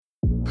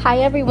Hi,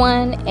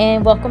 everyone,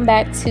 and welcome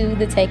back to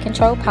the Take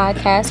Control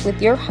podcast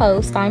with your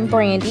host. I'm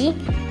Brandy.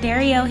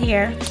 Dario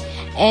here.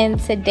 And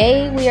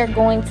today we are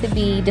going to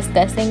be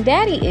discussing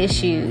daddy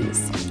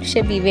issues.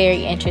 Should be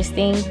very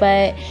interesting,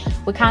 but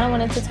we kind of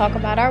wanted to talk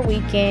about our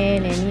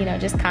weekend and,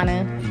 just kind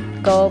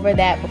of go over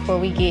that before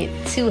we get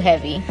too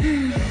heavy.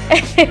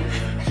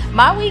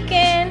 My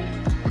weekend,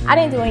 I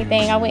didn't do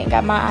anything. I went and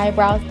got my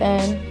eyebrows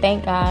done.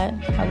 Thank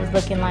God. I was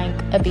looking like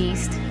a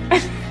beast.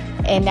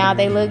 And now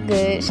they look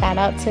good. Shout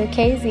out to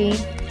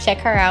KZ. Check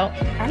her out.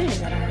 I need to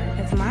go to her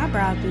because my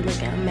brows be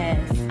looking a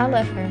mess. I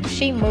love her.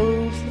 She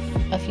moved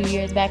a few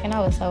years back and I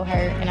was so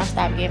hurt. And I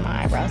stopped getting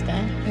my eyebrows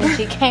done when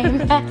she came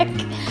back.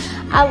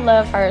 I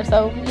love her.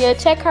 So, yeah,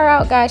 check her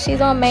out, guys.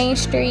 She's on Main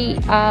Street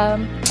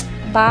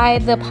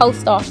by the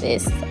post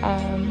office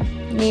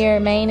near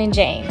Main and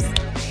James.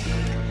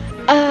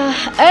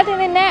 Other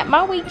than that,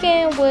 my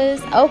weekend was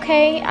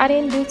okay. I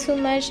didn't do too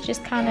much.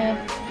 Just kind of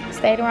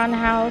stayed around the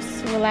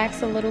house,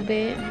 relaxed a little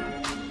bit.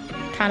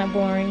 Kind of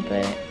boring,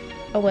 but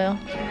oh well.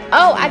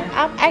 Oh, I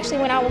actually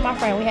went out with my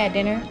friend. We had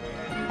dinner.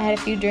 I had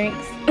a few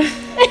drinks.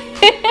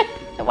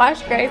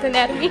 Watched Grey's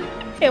Anatomy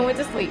and went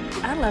to sleep.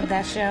 I love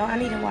that show. I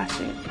need to watch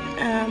it.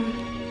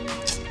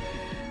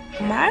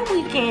 My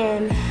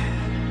weekend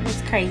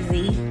was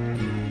crazy.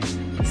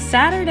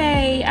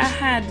 Saturday, I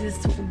had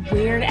this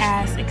weird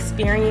ass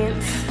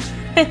experience.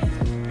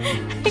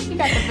 You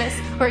got the best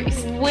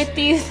stories with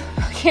these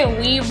fucking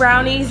weed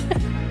brownies.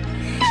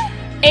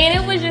 And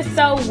it was just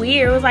so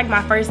weird. It was like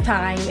my first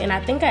time, and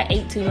I think I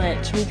ate too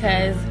much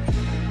because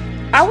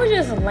I was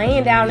just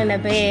laying down in the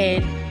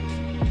bed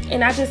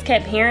and I just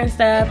kept hearing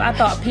stuff. I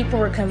thought people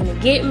were coming to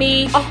get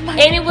me.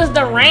 And it was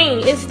the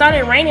rain. It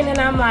started raining and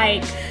I'm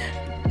like,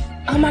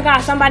 oh my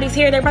God, somebody's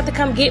here. They're about to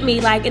come get me.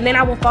 And then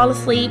I would fall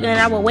asleep and then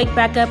I would wake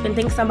back up and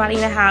think somebody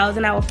in the house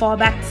and I would fall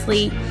back to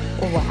sleep.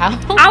 Wow.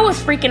 I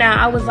was freaking out.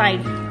 I was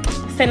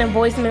sending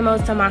voice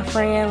memos to my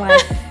friend.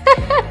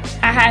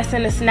 I had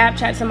sent a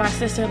Snapchat to my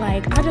sister. I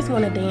just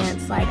want to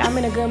dance. I'm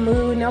in a good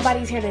mood.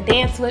 Nobody's here to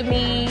dance with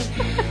me.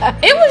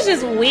 It was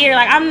just weird.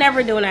 I'm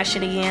never doing that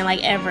shit again.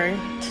 Ever.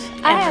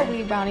 I had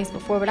weed brownies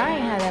before, but I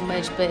ain't had that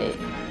much. But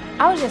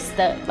I was just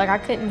stuck.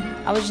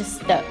 I was just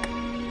stuck.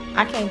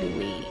 I can't do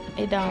weed.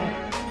 It don't.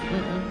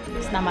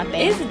 It's not my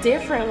thing. It's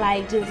different,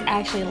 just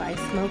actually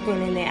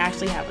smoking and then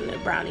actually having a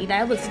brownie.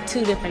 That was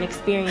two different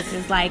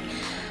experiences.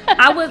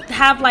 I would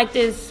have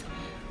this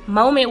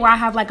moment where I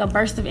have a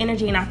burst of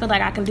energy and I feel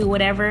like I can do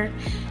whatever,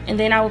 and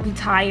then I would be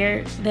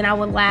tired, then I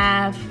would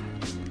laugh,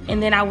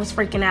 and then I was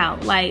freaking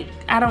out.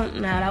 I don't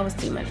know, that was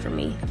too much for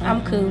me.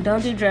 I'm cool.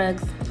 Don't do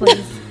drugs,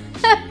 please.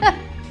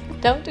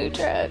 Don't do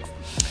drugs.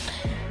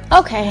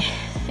 Okay.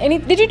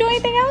 Did you do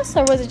anything else,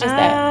 or was it just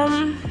that?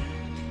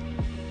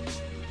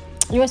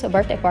 You went to a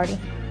birthday party.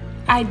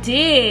 I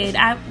did.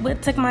 I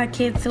took my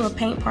kids to a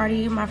paint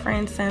party. My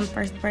friend's son's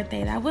first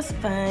birthday. That was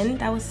fun.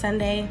 That was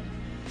Sunday.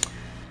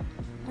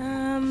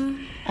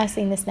 I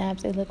seen the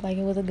snaps. It looked like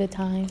it was a good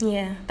time.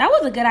 Yeah, that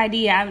was a good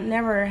idea. I've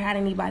never had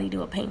anybody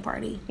do a paint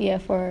party. Yeah,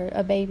 for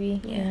a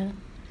baby. Yeah.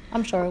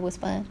 I'm sure it was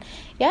fun.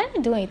 Yeah, I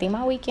didn't do anything.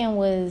 My weekend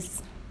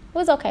was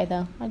okay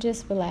though. I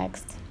just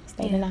relaxed,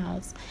 stayed in the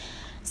house.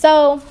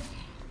 So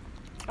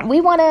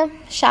we want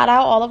to shout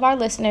out all of our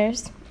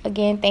listeners.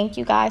 Again, thank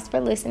you guys for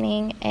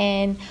listening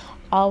and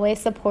always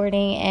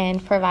supporting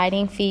and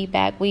providing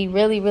feedback. We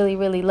really, really,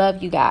 really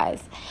love you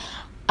guys.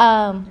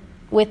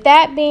 With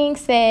that being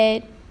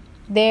said,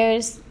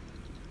 there's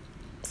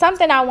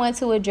something I want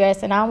to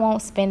address, and I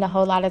won't spend a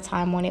whole lot of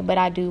time on it, but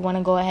I do want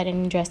to go ahead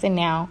and address it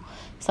now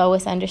so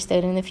it's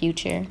understood in the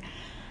future.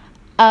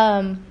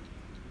 When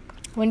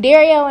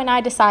Dario and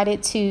I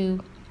decided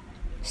to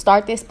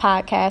start this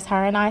podcast,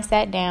 her and I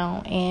sat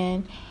down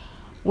and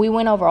we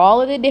went over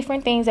all of the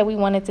different things that we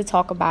wanted to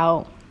talk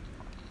about,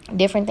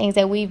 different things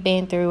that we've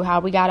been through, how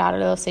we got out of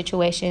those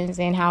situations,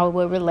 and how it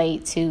would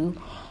relate to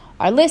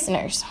our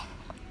listeners.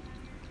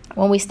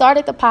 When we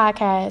started the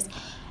podcast,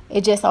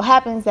 it just so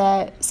happens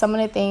that some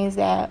of the things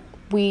that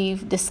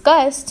we've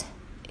discussed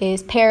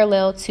is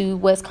parallel to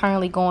what's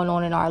currently going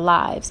on in our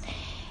lives.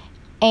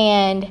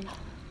 And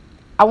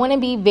I want to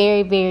be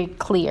very, very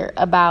clear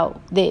about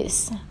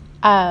this.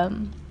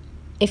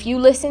 If you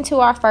listen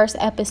to our first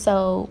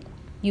episode,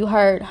 you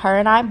heard her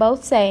and I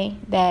both say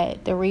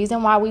that the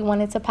reason why we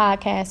wanted to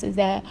podcast is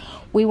that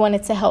we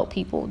wanted to help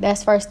people.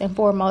 That's first and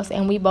foremost.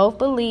 And we both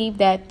believe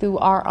that through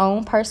our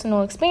own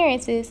personal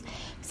experiences,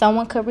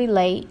 someone could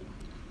relate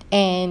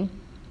and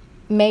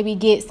maybe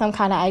get some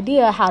kind of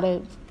idea how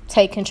to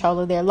take control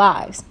of their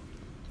lives.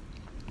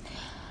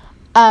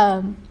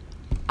 I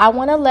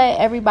want to let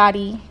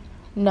everybody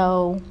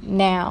know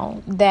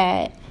now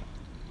that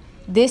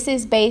this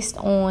is based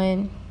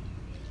on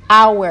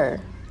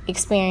our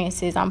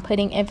experiences. I'm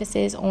putting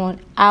emphasis on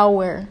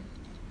our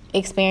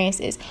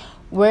experiences.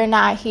 We're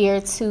not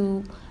here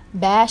to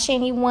bash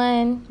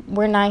anyone.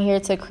 We're not here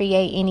to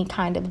create any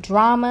kind of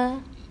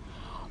drama.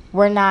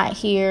 We're not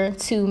here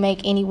to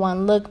make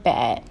anyone look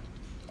bad.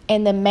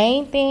 And the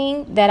main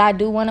thing that I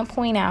do want to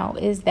point out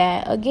is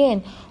that,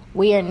 again,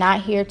 We are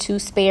not here to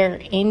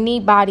spare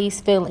anybody's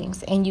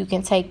feelings, and you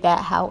can take that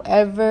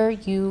however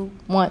you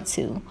want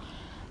to.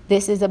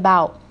 This is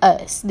about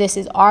us. This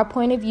is our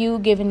point of view,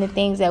 given the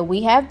things that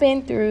we have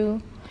been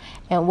through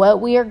and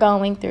what we are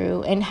going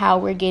through and how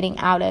we're getting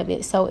out of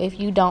it. So if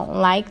you don't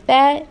like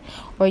that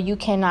or you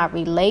cannot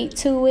relate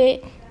to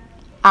it,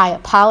 I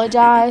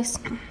apologize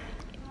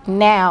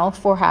now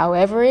for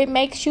however it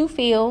makes you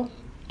feel,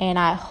 and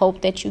I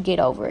hope that you get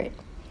over it.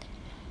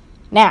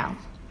 Now,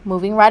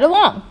 moving right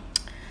along.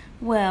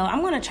 Well,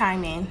 I'm going to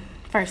chime in,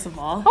 first of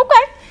all.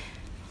 Okay.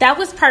 That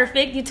was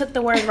perfect. You took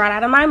the words right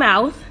out of my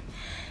mouth.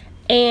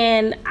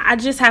 And I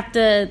just have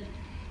to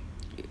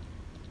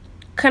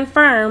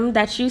confirm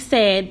that you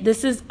said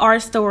this is our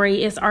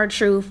story, it's our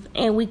truth,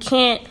 and we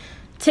can't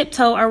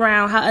tiptoe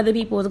around how other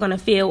people is going to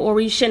feel, or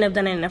we shouldn't have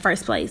done it in the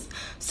first place.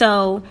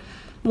 So,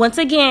 once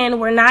again,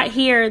 we're not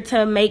here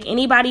to make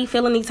anybody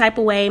feel any type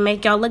of way,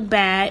 make y'all look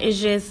bad. It's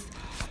just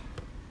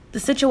the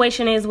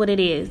situation is what it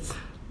is.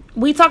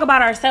 We talk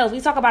about ourselves. We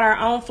talk about our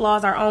own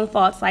flaws, our own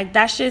faults. Like,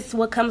 that's just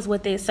what comes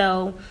with it.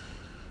 So,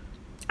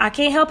 I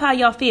can't help how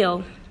y'all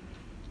feel.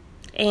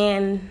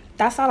 And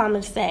that's all I'm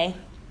going to say.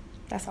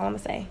 That's all I'm going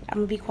to say. I'm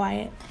going to be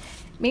quiet.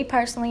 Me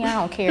personally, I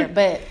don't care.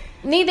 But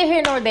neither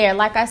here nor there.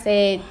 Like I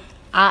said,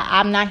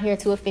 I'm not here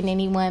to offend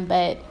anyone.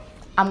 But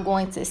I'm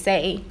going to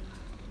say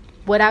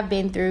what I've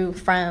been through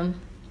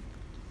from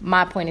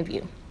my point of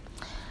view.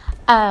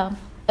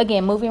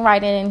 Again, moving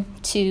right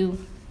into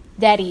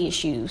daddy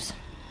issues.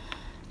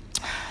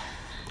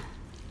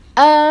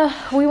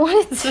 We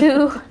wanted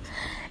to,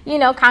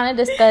 kind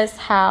of discuss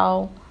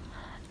how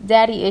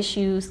daddy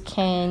issues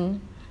can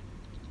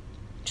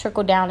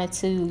trickle down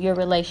into your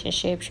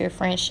relationships, your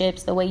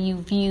friendships, the way you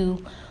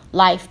view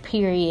life,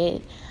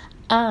 period.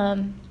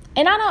 And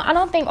I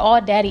don't think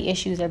all daddy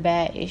issues are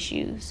bad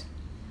issues.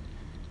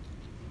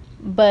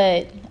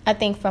 But I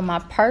think from my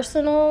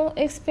personal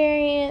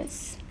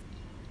experience,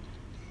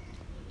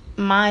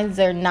 mines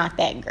are not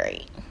that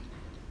great.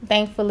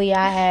 Thankfully,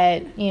 I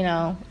had,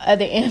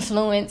 other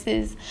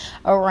influences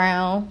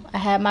around. I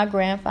had my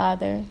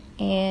grandfather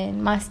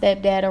and my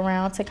stepdad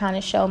around to kind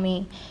of show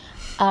me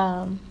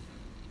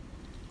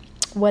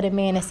what a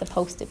man is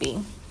supposed to be,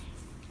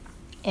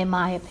 in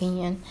my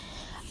opinion.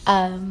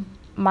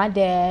 My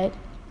dad,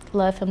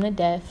 love him to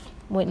death,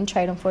 wouldn't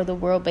trade him for the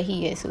world, but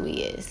he is who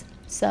he is.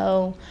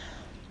 So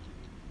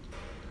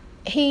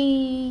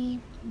he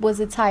was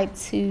the type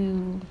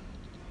to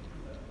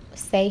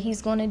say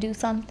he's going to do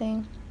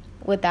something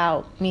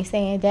without me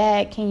saying,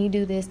 Dad, can you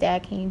do this?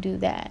 Dad, can you do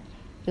that?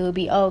 It would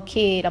be, oh,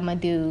 kid, I'm going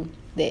to do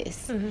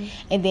this. Mm-hmm.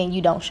 And then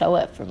you don't show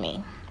up for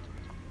me.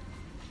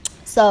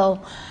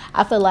 So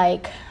I feel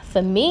like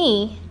for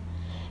me,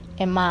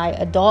 in my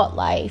adult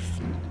life,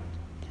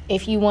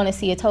 if you want to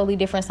see a totally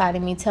different side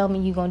of me, tell me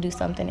you're going to do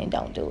something and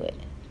don't do it.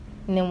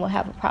 And then we'll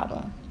have a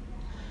problem.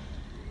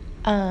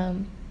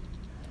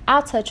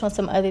 I'll touch on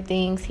some other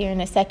things here in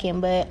a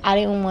second, but I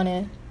didn't want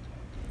to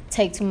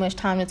take too much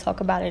time to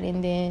talk about it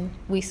and then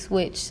we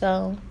switch.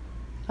 So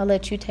I'll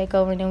let you take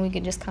over and then we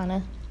can just kind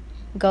of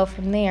go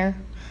from there.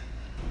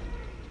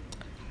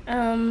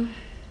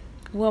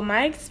 Well,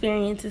 my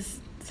experience is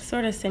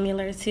sort of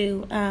similar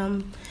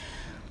to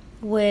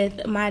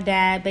with my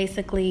dad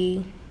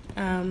basically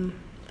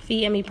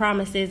feeding me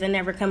promises and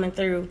never coming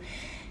through.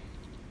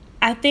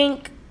 I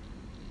think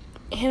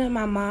him and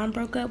my mom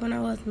broke up when I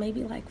was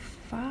maybe like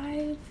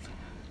 5.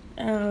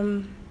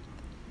 And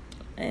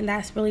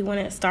that's really when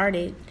it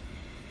started.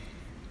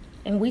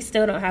 And we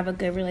still don't have a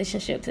good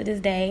relationship to this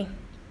day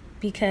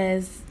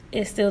because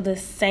it's still the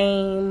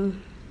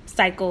same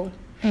cycle.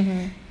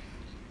 Mm-hmm.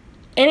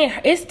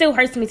 And it still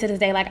hurts me to this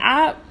day. Like,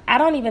 I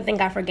don't even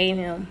think I forgave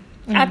him.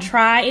 Mm-hmm. I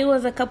tried. It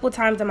was a couple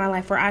times in my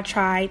life where I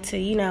tried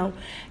to,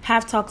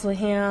 have talks with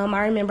him.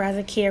 I remember as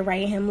a kid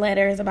writing him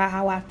letters about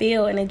how I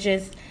feel, and it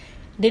just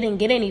didn't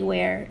get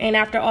anywhere. And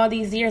after all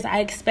these years,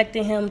 I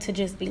expected him to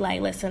just be like,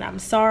 listen, I'm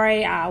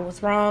sorry. I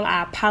was wrong.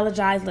 I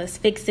apologize. Let's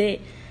fix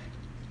it.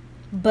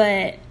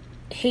 But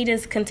he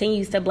just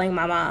continues to blame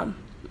my mom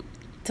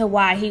to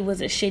why he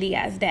was a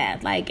shitty-ass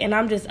dad. Like, and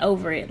I'm just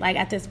over it, like,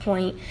 at this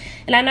point.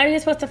 And I know you're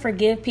supposed to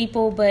forgive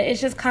people, but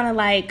it's just kind of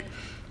like,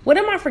 what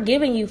am I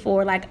forgiving you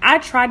for? Like, I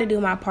try to do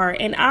my part,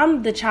 and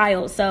I'm the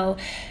child. So,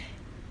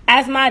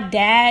 as my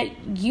dad,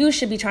 you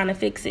should be trying to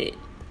fix it.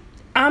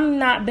 I'm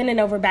not bending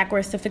over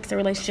backwards to fix the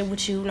relationship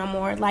with you no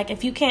more. Like,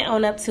 if you can't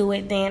own up to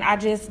it, then I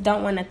just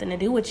don't want nothing to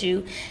do with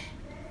you.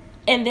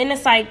 And then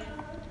it's like,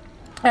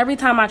 every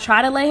time I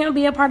try to let him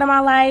be a part of my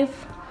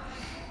life,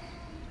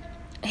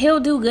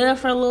 he'll do good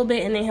for a little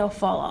bit and then he'll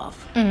fall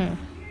off. Mm-hmm.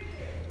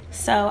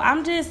 So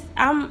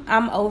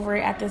I'm over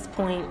it at this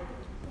point.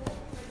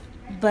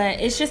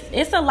 But it's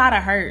a lot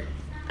of hurt.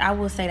 I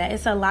will say that.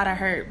 It's a lot of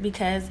hurt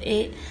because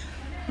it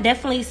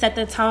definitely set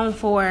the tone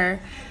for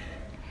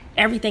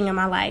everything in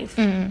my life.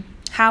 Mm-hmm.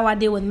 How I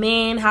deal with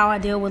men, how I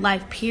deal with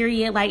life,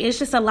 period. Like, it's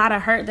just a lot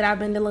of hurt that I've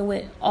been dealing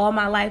with all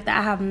my life that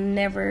I have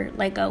never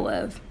let go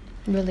of.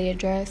 Really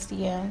addressed,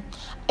 yeah.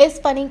 It's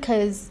funny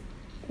because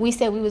we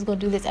said we was going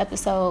to do this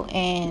episode,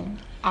 and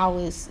I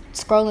was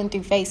scrolling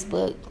through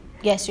Facebook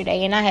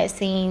yesterday, and I had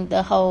seen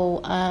the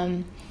whole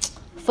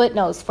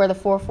footnotes for the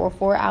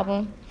 444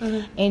 album,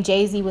 and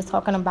Jay-Z was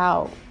talking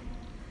about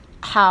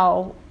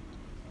how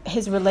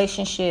his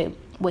relationship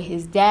with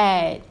his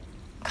dad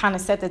kind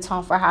of set the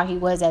tone for how he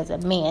was as a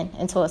man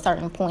until a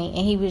certain point.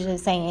 And he was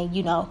just saying,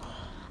 you know,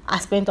 I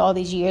spent all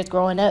these years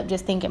growing up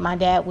just thinking my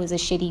dad was a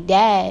shitty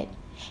dad.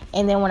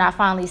 And then when I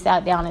finally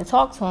sat down and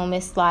talked to him,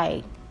 it's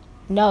like,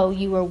 no,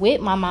 you were with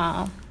my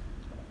mom.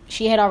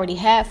 She had already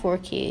had 4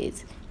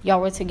 kids.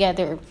 Y'all were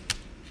together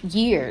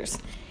years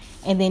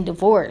and then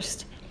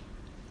divorced.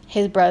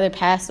 His brother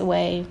passed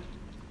away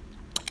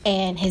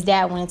and his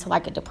dad went into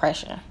like a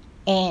depression.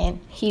 And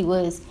he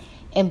was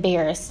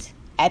embarrassed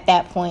at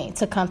that point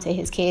to come to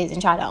his kids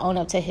and try to own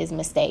up to his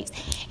mistakes.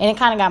 And it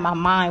kind of got my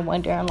mind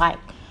wondering, like,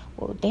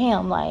 well,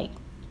 damn, like,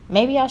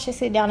 maybe I should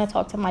sit down and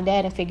talk to my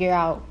dad and figure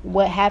out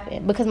what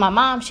happened. Because my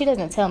mom, she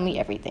doesn't tell me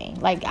everything.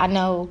 Like, I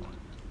know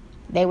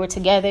they were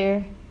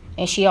together,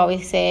 and she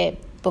always said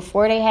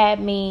before they had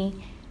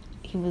me,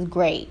 he was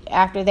great.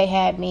 After they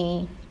had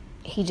me,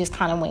 he just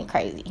kind of went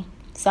crazy.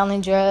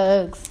 Selling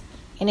drugs,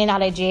 in and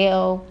out of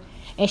jail.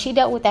 And she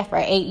dealt with that for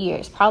 8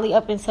 years, probably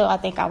up until I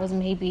think I was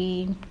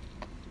maybe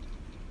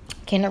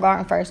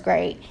kindergarten, first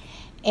grade.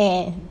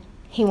 And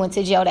he went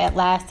to jail that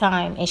last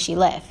time, and she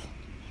left.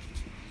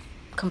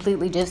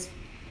 Completely just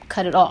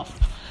cut it off.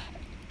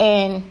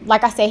 And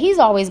like I said, he's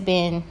always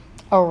been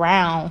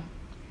around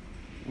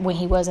when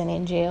he wasn't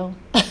in jail.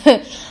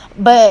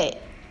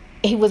 But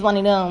he was one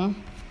of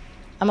them,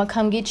 I'm going to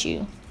come get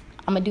you.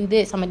 I'm going to do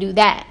this. I'm going to do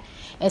that.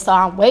 And so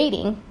I'm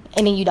waiting,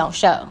 and then you don't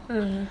show.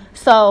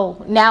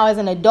 So now as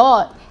an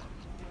adult,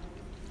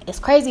 it's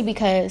crazy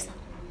because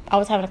I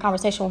was having a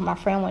conversation with my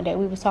friend one day.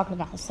 We was talking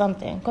about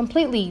something,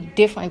 completely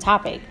different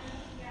topic.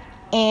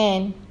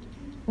 And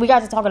we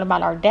got to talking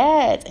about our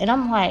dads. And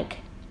I'm like,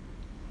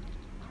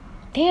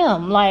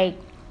 damn, like,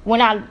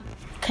 when I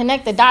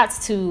connect the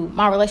dots to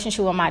my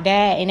relationship with my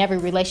dad and every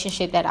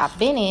relationship that I've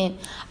been in,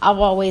 I've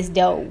always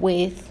dealt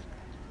with,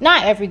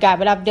 not every guy,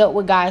 but I've dealt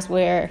with guys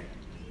where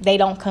they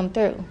don't come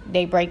through.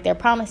 They break their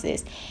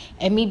promises.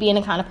 And me being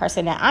the kind of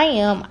person that I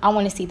am, I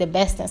want to see the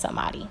best in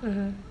somebody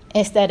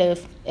instead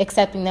of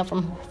accepting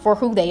them for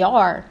who they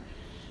are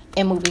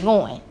and moving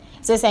on.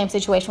 It's the same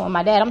situation with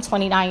my dad. I'm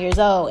 29 years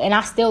old, and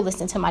I still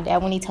listen to my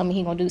dad when he tell me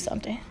he going to do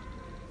something,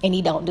 and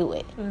he don't do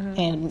it.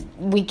 And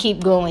we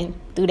keep going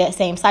through that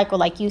same cycle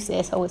like you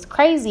said. So it's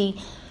crazy.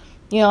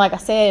 You know, like I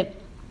said,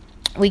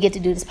 we get to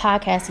do this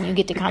podcast, and you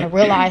get to kind of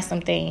realize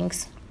some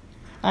things.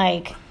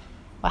 Like,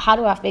 well, how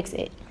do I fix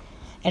it?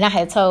 And I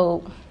had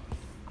told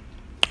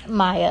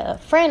my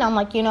friend, I'm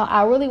like, you know,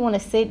 I really want to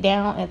sit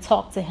down and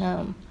talk to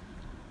him,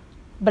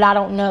 but I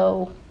don't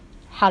know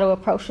how to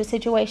approach the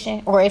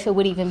situation or if it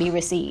would even be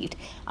received.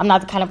 I'm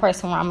not the kind of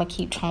person where I'm going to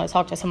keep trying to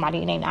talk to somebody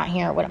and they not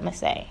hearing what I'm going to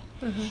say.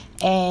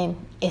 And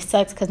it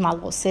sucks because my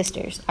little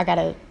sisters, I got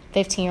a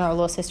 15-year-old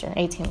little sister and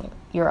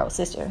 18-year-old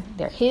sister.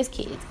 They're his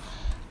kids.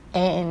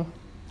 And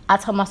I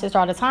tell my sister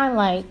all the time,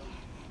 like,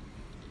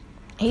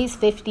 he's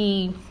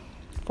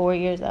 54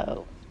 years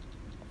old.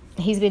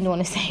 He's been doing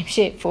the same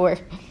shit for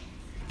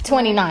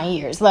 29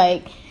 years.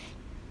 Like,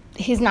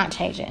 he's not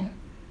changing.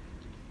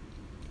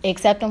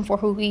 Accept him for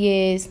who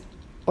he is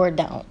or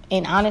don't.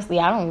 And honestly,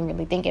 I don't even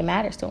really think it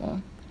matters to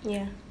him.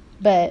 Yeah.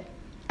 But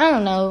I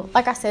don't know.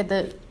 Like I said,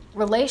 the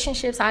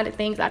relationship side of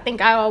things, I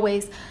think I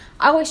always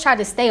try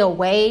to stay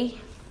away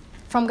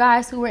from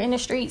guys who were in the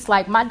streets.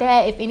 Like, my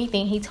dad, if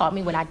anything, he taught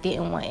me what I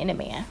didn't want in a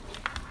man.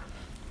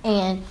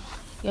 And,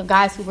 you know,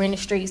 guys who were in the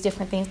streets,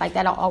 different things like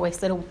that, I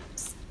always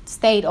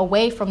stayed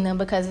away from them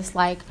because it's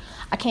like,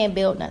 I can't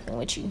build nothing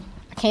with you.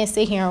 I can't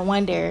sit here and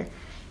wonder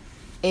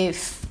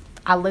if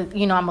I'm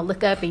gonna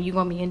look up and you're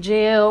gonna be in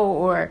jail,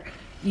 or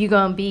you're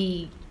gonna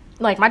be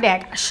like, my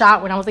dad got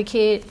shot when I was a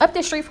kid up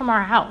the street from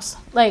our house,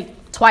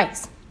 like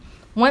twice,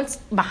 once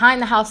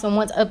behind the house and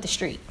once up the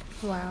street.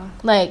 Wow.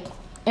 Like,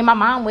 and my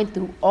mom went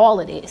through all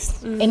of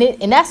this,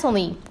 and that's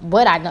only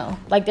what I know.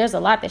 Like, there's a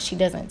lot that she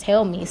doesn't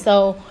tell me.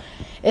 So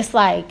it's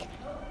like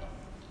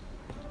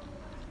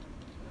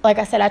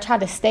I said, I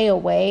tried to stay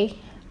away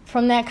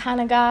from that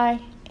kind of guy.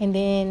 And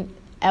then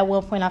at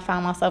one point I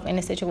found myself in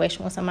a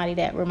situation with somebody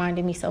that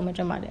reminded me so much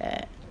of my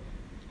dad.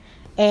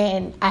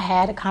 And I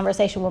had a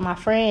conversation with my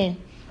friend,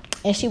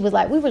 and she was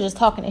like, we were just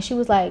talking, and she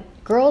was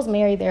like, girls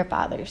marry their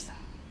fathers.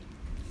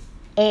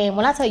 And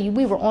when I tell you,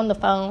 we were on the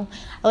phone,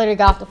 I literally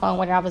got off the phone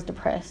when I was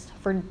depressed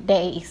for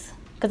days.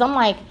 Because I'm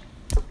like,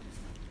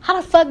 how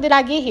the fuck did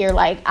I get here?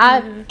 Like,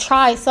 I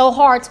tried so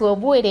hard to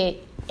avoid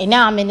it, and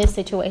now I'm in this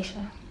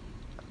situation.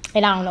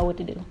 And I don't know what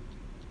to do.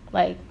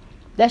 Like,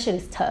 that shit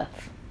is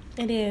tough.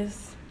 It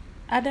is.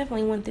 I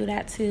definitely went through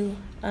that too.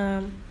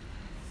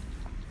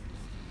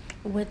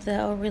 With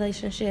the old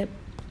relationship.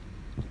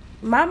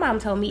 My mom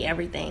told me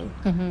everything.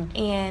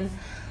 And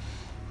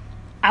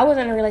I was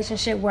in a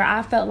relationship where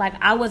I felt like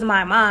I was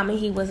my mom and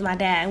he was my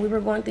dad. And we were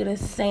going through the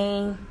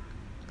same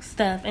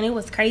stuff. And it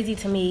was crazy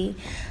to me.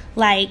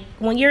 Like,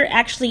 when you're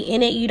actually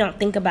in it, you don't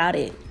think about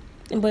it.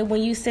 But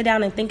when you sit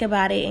down and think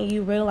about it and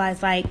you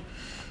realize, like,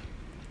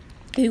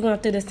 you going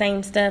through the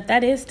same stuff.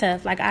 That is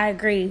tough. Like, I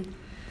agree.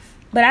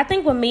 But I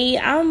think with me,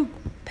 I'm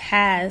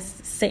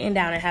past sitting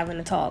down and having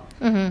a talk.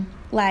 Mm-hmm.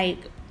 Like,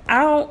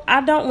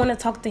 I don't want to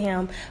talk to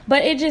him.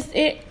 But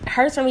it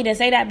hurts for me to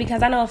say that,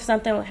 because I know if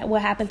something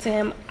would happen to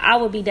him, I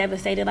would be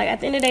devastated. Like,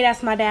 at the end of the day,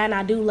 that's my dad, and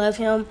I do love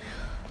him.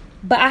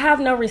 But I have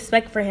no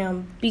respect for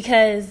him,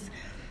 because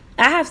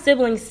I have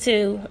siblings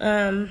too.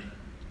 I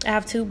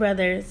have 2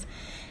 brothers.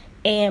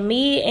 And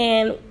me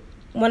and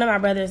one of my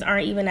brothers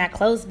aren't even that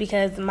close,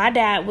 because my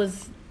dad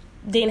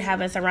didn't have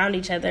us around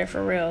each other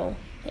for real.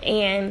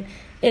 And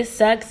it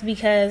sucks,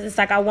 because it's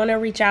like I want to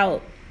reach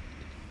out.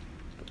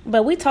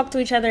 But we talk to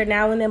each other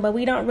now and then, but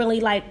we don't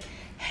really, like,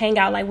 hang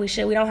out like we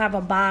should. We don't have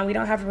a bond. We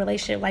don't have a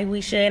relationship like we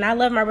should. And I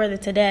love my brother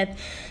to death.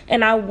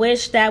 And I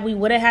wish that we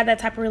would have had that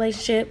type of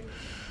relationship.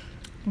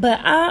 But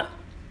I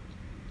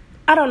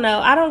don't know.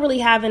 I don't really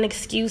have an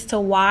excuse to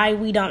why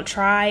we don't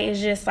try. It's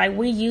just, like,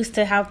 we used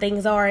to how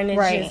things are, and it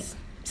just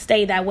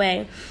stayed that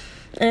way.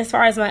 And as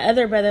far as my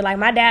other brother, like,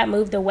 my dad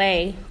moved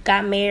away,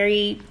 got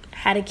married,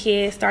 had a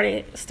kid,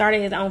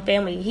 started his own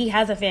family. He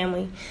has a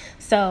family.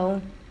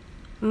 So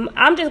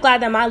I'm just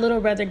glad that my little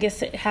brother gets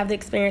to have the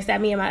experience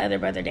that me and my other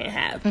brother didn't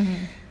have.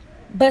 Mm-hmm.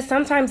 But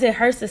sometimes it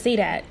hurts to see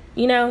that,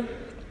 you know?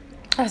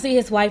 I see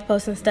his wife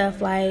posting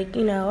stuff like,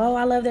 you know, oh,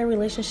 I love their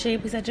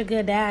relationship. He's such a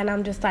good dad. And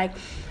I'm just like,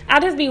 I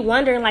just be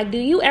wondering, like, do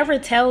you ever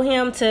tell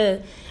him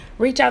to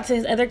reach out to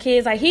his other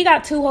kids? Like, he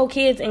got 2 whole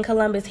kids in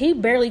Columbus. He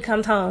barely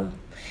comes home.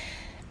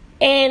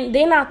 And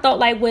then I thought,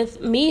 like,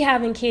 with me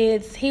having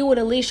kids, he would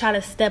at least try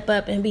to step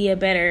up and be a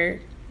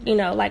better, you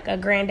know, like a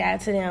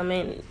granddad to them.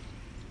 And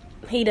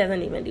he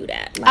doesn't even do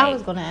that. Like, I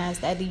was going to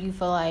ask that. Do you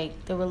feel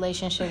like the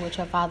relationship with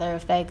your father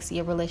affects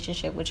your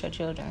relationship with your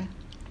children?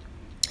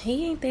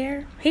 He ain't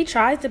there. He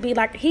tries to be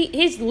like,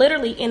 he's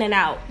literally in and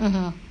out.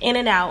 Mm-hmm. In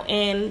and out.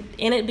 And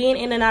it being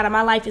in and out of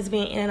my life is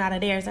being in and out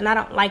of theirs. And I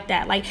don't like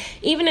that. Like,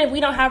 even if we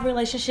don't have a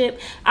relationship,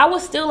 I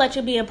will still let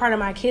you be a part of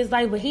my kid's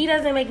life. But he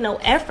doesn't make no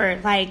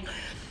effort. Like,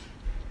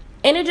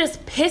 and it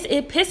just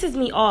pisses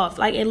me off.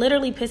 Like, it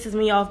literally pisses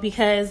me off,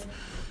 because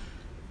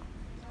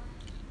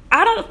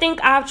I don't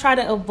think I've tried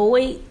to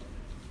avoid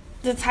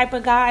the type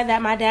of guy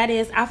that my dad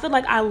is. I feel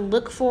like I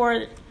look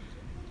for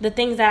the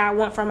things that I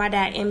want from my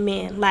dad in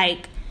men.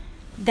 Like,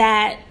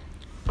 that,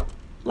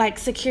 like,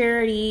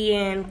 security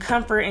and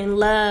comfort and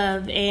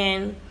love.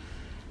 And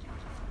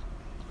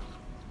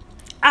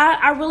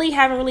I really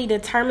haven't really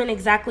determined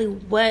exactly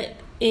what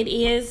it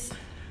is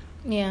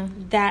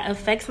that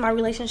affects my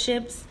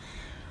relationships.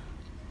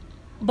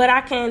 But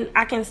I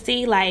can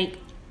see, like,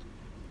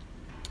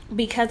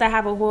 because I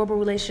have a horrible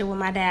relationship with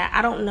my dad,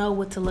 I don't know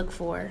what to look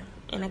for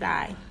in a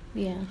guy.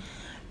 Yeah.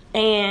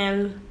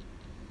 And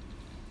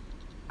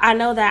I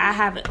know that I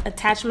have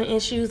attachment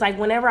issues. Like,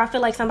 whenever I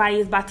feel like somebody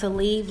is about to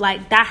leave,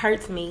 like, that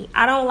hurts me.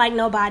 I don't like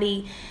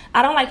nobody.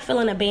 I don't like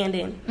feeling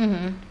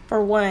abandoned,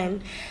 for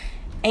one.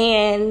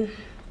 And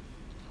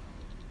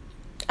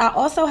I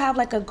also have,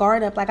 like, a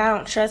guard up. Like, I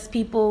don't trust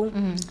people.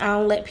 I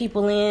don't let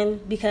people in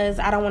because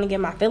I don't want to get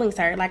my feelings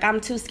hurt. Like, I'm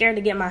too scared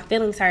to get my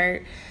feelings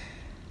hurt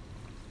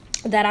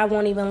that I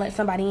won't even let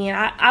somebody in.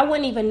 I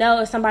wouldn't even know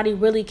if somebody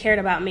really cared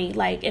about me.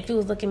 Like, if it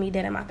was looking me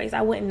dead in my face,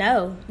 I wouldn't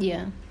know.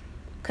 Yeah.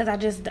 Because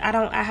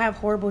I have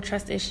horrible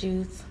trust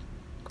issues.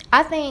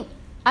 I think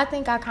I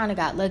kind of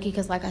got lucky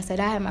because, like I said,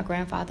 I had my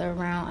grandfather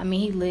around. I mean,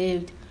 he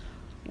lived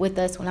with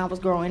us when I was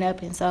growing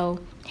up, and so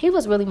he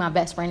was really my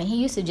best friend, and he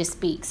used to just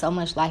speak so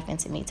much life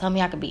into me, tell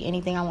me I could be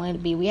anything I wanted to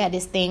be. We had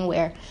this thing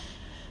where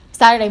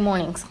Saturday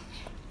mornings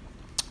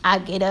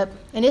I'd get up,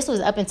 and this was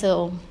up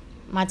until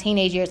my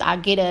teenage years.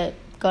 I'd get up,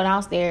 go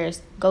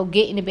downstairs, go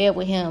get into bed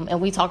with him,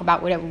 and we talk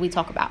about whatever we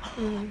talk about.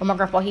 But my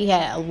grandpa, he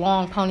had a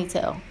long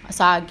ponytail,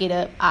 so I'd get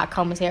up, I'd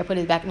comb his hair, put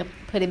it back in the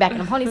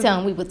ponytail,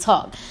 and we would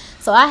talk.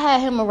 So I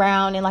had him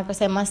around, and like I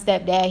said, my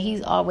stepdad,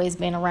 he's always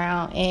been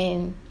around,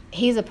 and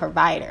he's a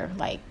provider,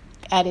 like,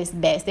 at his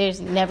best. There's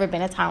never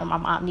been a time when my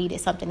mom needed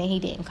something and he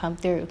didn't come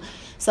through.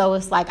 So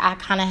it's like I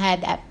kind of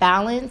had that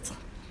balance.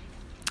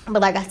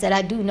 But like I said,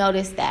 I do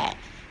notice that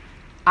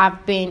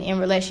I've been in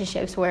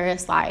relationships where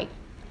it's like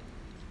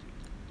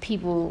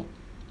people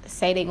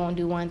say they're going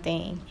to do one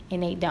thing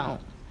and they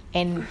don't.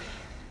 And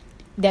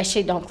that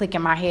shit don't click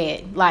in my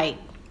head. Like,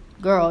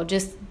 girl,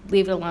 just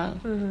leave it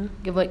alone.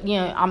 Give it,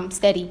 I'm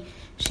steady,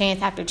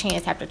 chance after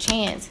chance after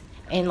chance.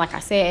 And like I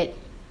said,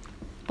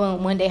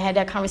 boom, one day I had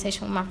that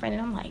conversation with my friend,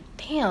 and I'm like,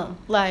 damn,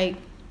 like,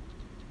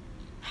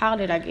 how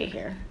did I get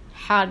here?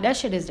 That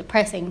shit is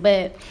depressing.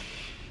 But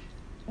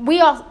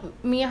me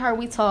and her,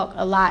 we talk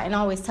a lot, and I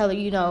always tell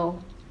her,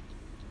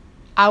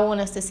 I want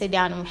us to sit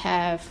down and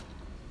have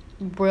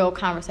real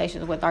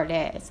conversations with our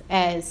dads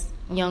as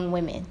young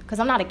women, because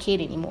I'm not a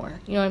kid anymore,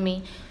 you know what I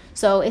mean?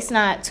 So it's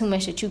not too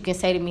much that you can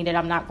say to me that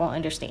I'm not going to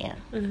understand.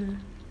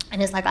 And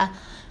it's like,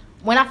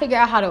 when I figure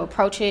out how to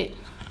approach it,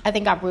 I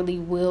think I really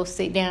will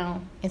sit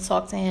down and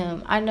talk to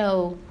him. I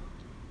know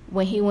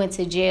when he went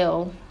to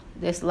jail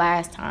this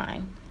last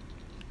time,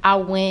 I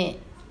went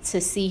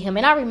to see him.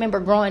 And I remember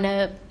growing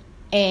up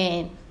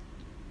and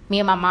me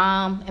and my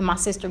mom and my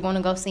sister going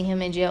to go see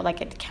him in jail,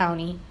 like at the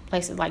county,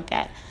 places like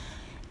that.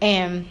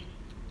 And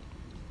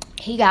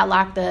he got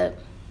locked up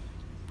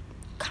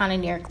kind of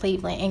near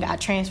Cleveland and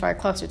got transferred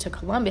closer to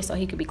Columbus so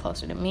he could be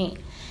closer to me.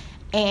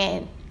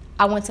 And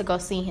I went to go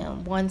see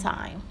him one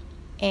time,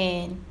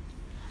 and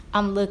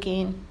I'm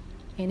looking,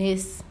 and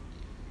it's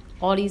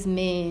all these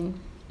men,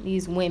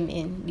 these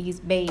women, these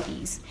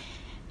babies,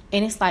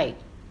 and it's like,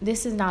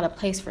 this is not a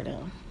place for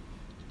them.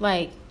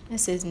 Like,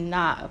 this is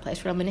not a place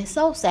for them, and it's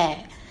so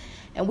sad.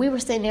 And we were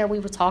sitting there, we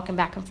were talking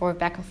back and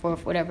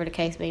forth, whatever the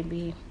case may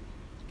be.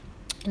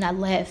 And I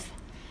left,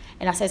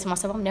 and I said to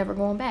myself, I'm never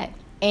going back.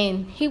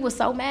 And he was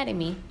so mad at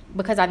me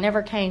because I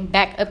never came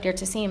back up there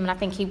to see him, and I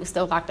think he was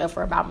still locked up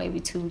for about maybe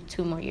two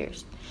more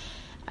years.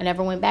 I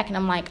never went back, and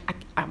I'm like,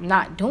 I'm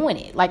not doing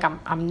it. Like,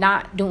 I'm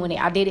not doing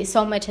it. I did it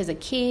so much as a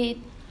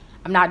kid.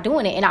 I'm not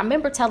doing it. And I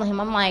remember telling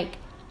him, I'm like,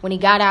 when he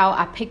got out,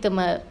 I picked him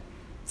up,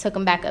 took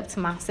him back up to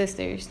my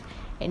sisters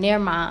and their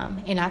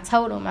mom, and I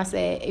told him, I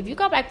said, if you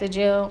go back to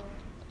jail,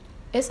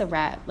 it's a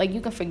wrap. Like,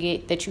 you can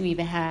forget that you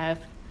even have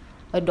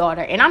a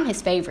daughter. And I'm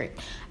his favorite.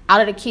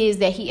 Out of the kids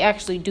that he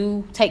actually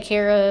do take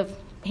care of,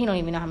 he don't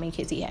even know how many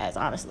kids he has,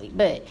 honestly.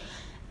 But,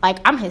 like,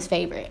 I'm his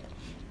favorite.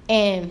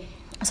 And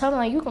so I'm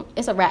like,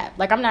 it's a wrap.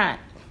 Like, I'm not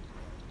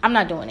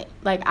doing it.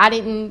 Like, I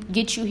didn't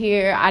get you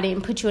here. I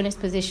didn't put you in this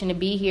position to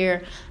be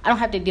here. I don't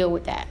have to deal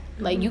with that.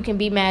 Like, you can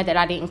be mad that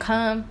I didn't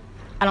come.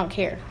 I don't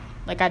care.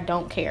 Like, I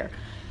don't care.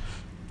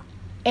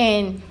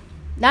 And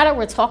now that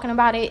we're talking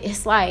about it,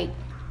 it's like,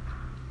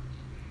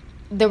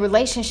 the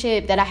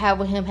relationship that I have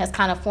with him has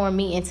kind of formed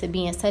me into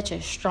being such a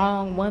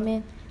strong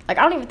woman. Like,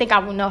 I don't even think I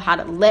would know how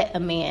to let a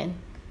man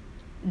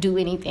do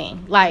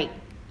anything. Like,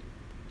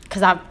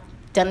 because I've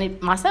done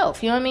it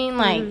myself. You know what I mean?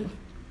 Like,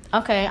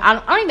 okay, I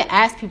don't even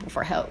ask people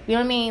for help. You know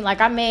what I mean? Like,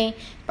 if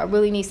I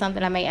really need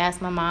something, I may ask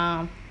my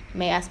mom,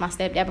 may ask my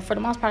stepdad. But for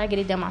the most part, I get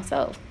it done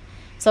myself.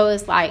 So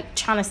it's like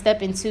trying to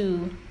step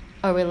into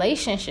a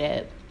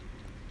relationship,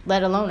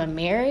 let alone a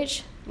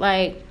marriage.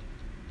 Like,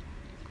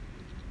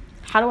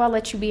 how do I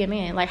let you be a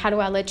man? Like, how do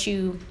I let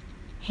you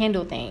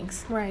handle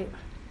things? Right.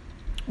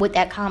 With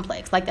that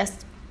complex. Like,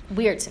 that's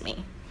weird to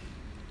me.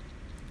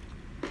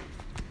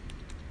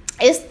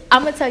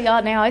 I'm going to tell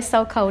y'all now, it's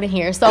so cold in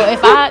here. So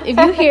if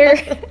you hear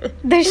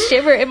the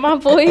shiver in my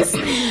voice,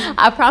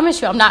 I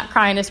promise you I'm not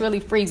crying. It's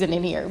really freezing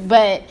in here.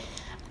 But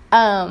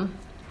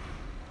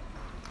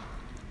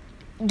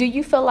do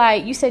you feel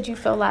like, you said you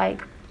feel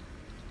like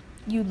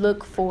you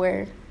look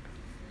for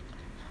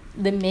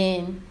the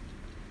men,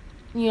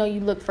 you know,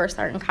 you look for a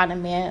certain kind of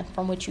man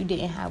from what you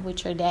didn't have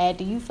with your dad.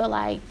 Do you feel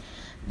like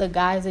the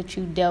guys that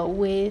you dealt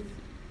with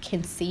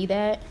can see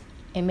that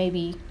and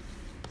maybe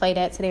play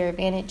that to their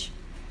advantage?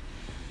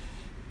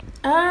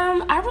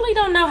 I really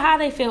don't know how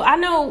they feel. I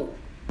know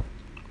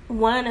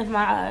one of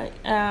my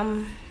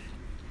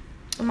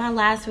my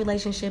last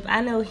relationship,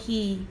 I know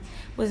he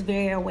was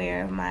very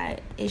aware of my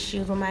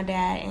issues with my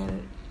dad,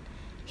 and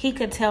he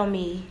could tell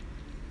me.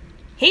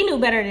 He knew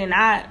better than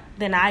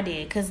I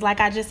did, because like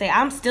I just said,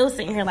 I'm still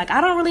sitting here like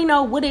I don't really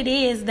know what it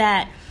is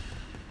that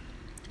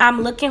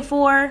I'm looking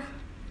for,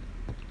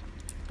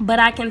 but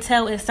I can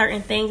tell it's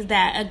certain things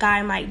that a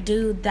guy might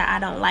do that I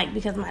don't like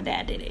because my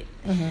dad did it.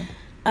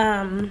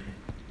 Mm-hmm.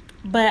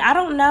 But I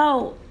don't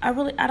know. I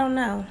don't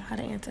know how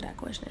to answer that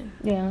question.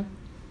 Yeah.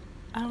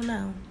 I don't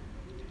know.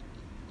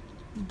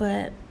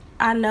 But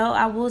I know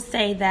I will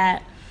say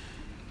that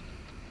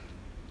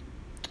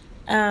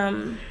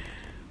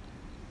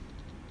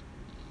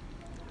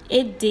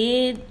it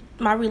did,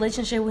 my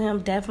relationship with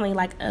him definitely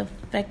like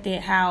affected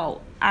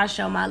how I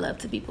show my love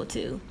to people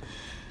too.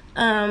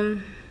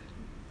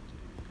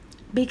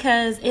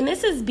 Because, and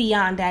this is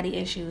beyond daddy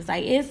issues,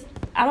 like I'm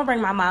gonna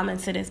bring my mom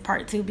into this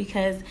part too,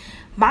 because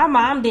my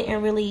mom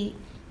didn't really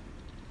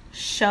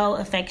show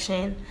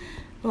affection.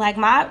 Like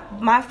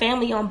my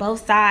family on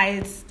both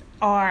sides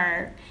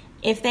are,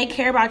 if they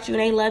care about you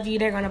and they love you,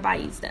 they're gonna buy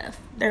you stuff.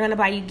 They're gonna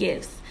buy you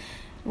gifts.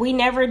 We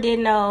never did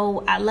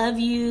no I love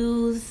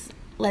yous,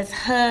 let's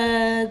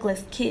hug,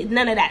 let's kiss,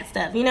 none of that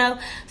stuff, you know?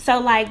 So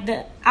like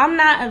I'm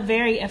not a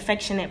very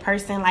affectionate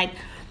person. Like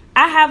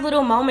I have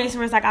little moments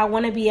where it's like I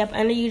want to be up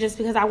under you just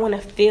because I want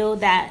to feel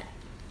that.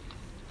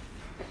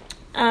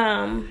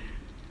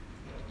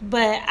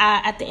 But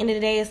at the end of the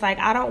day, it's like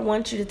I don't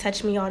want you to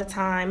touch me all the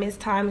time. It's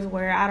times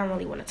where I don't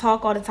really want to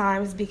talk all the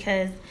times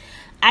because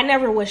I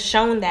never was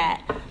shown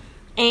that.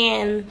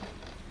 And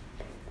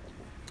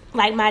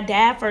like my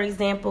dad, for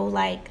example,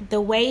 like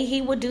the way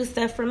he would do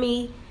stuff for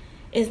me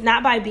is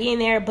not by being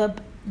there,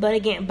 but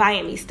again,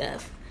 buying me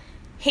stuff.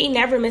 He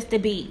never missed a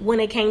beat when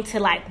it came to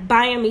like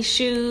buying me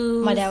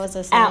shoes. My dad was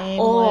the same at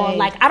all. way.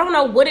 Like I don't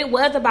know what it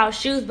was about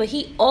shoes, but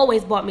he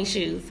always bought me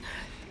shoes.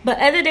 But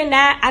other than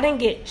that, I didn't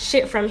get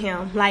shit from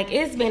him. Like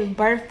it's been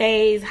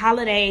birthdays,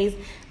 holidays,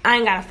 I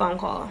ain't got a phone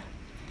call.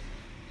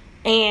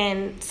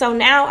 And so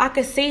now I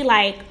could see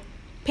like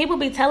people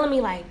be telling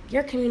me like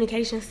your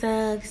communication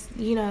sucks,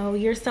 you know,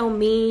 you're so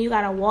mean, you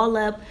got a wall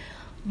up.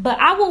 But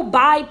I will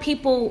buy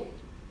people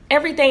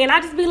everything, and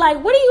I just be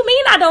like, what do you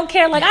mean I don't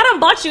care? Like I done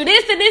bought you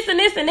this and this and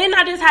this, and then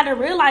I just had to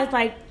realize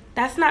like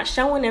that's not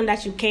showing them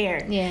that you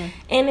care. Yeah.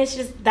 And it's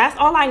just, that's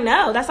all I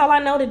know. That's all I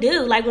know to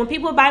do. Like, when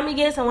people buy me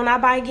gifts and when I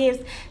buy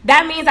gifts,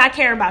 that means I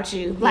care about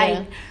you. Like,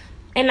 yeah.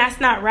 And that's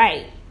not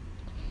right.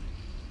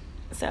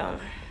 So,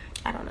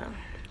 I don't know.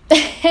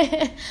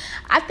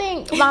 I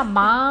think my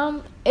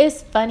mom,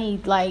 it's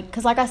funny, like,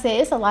 because like I said,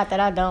 it's a lot that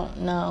I don't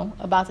know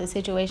about the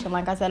situation.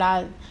 Like I said,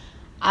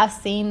 I've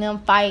seen them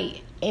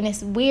fight, and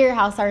it's weird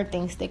how certain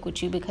things stick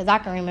with you, because I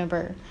can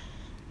remember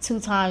 2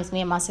 times me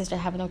and my sister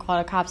having to call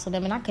the cops on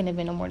them, and I couldn't have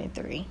been no more than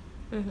 3.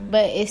 Mm-hmm.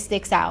 But it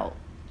sticks out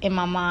in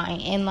my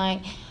mind. And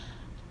like,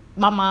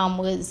 my mom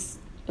it was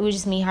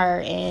just me,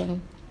 her,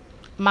 and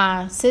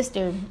my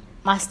sister,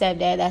 my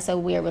stepdad. That's a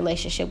weird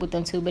relationship with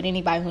them too, but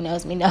anybody who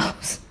knows me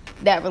knows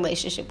that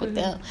relationship with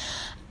them.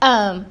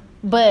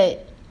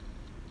 But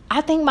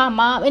I think my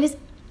mom, and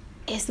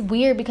it's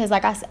weird because,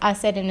 like I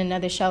said in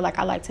another show, like,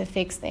 I like to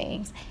fix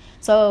things.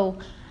 So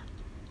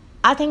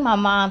I think my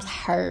mom's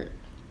hurt.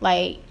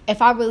 Like,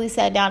 if I really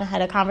sat down and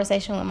had a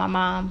conversation with my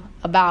mom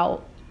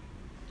about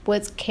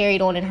what's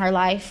carried on in her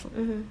life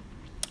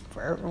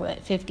for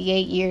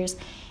 58 years,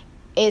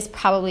 it's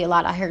probably a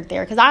lot I heard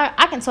there. Because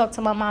I can talk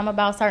to my mom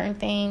about certain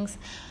things,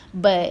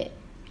 but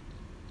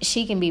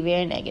she can be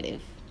very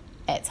negative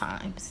at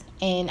times.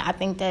 And I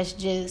think that's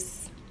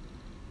just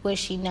what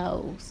she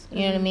knows. You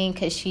know what I mean?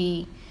 Because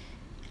she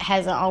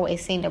hasn't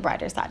always seen the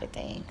brighter side of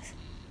things.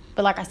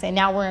 But like I said,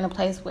 now we're in a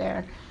place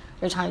where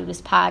we're trying to do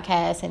this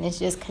podcast, and it's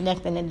just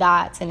connecting the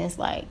dots, and it's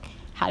like,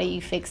 how do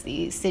you fix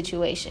these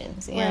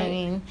situations? You know what I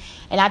mean?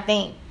 And I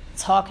think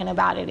talking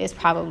about it is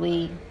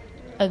probably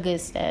a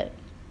good step,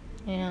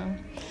 you know?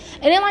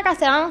 And then, like I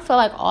said, I don't feel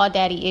like all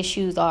daddy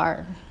issues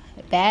are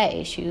bad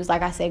issues.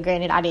 Like I said,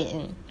 granted, I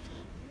didn't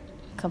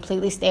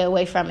completely stay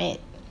away from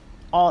it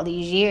all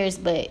these years,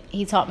 but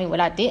he taught me what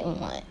I didn't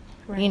want.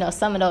 Right. You know,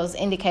 some of those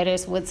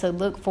indicators, what to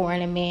look for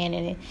in a man,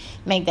 and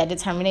make that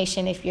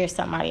determination if you're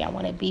somebody I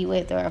want to be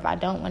with or if I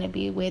don't want to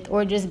be with,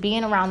 or just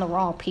being around the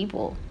wrong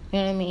people. You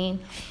know what I mean?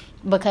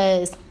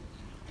 Because,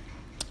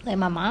 let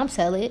my mom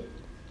tell it,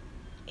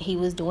 he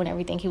was doing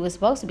everything he was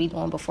supposed to be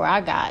doing before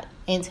I got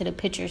into the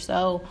picture.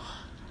 So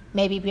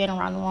maybe being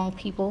around the wrong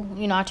people,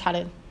 you know, I try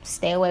to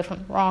stay away from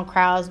the wrong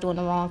crowds, doing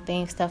the wrong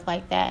things, stuff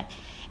like that.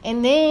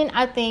 And then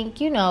I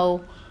think, you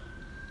know,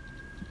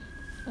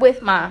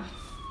 with my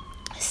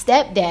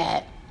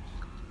stepdad,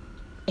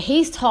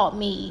 he's taught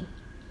me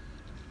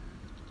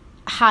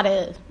how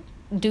to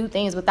do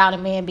things without a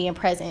man being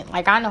present.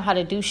 Like, I know how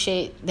to do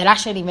shit that I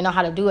shouldn't even know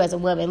how to do as a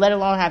woman, let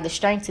alone have the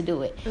strength to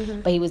do it.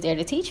 But he was there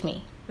to teach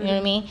me. You know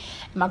what I mean?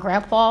 My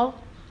grandpa,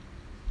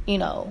 you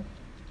know,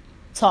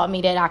 taught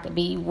me that I could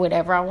be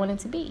whatever I wanted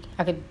to be.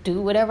 I could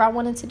do whatever I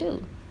wanted to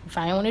do. If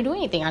I didn't want to do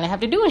anything, I didn't have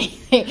to do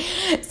anything.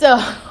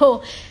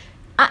 So,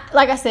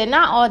 like I said,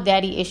 not all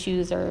daddy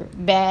issues are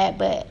bad,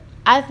 but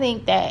I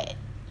think that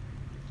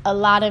a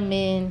lot of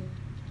men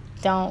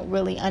don't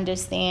really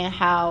understand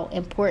how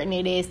important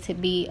it is to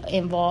be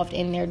involved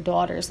in their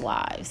daughters'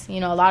 lives. You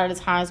know, a lot of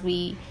the times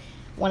we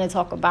want to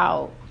talk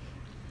about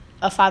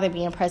a father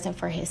being present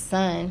for his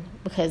son,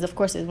 because, of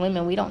course, as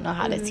women, we don't know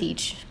how to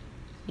teach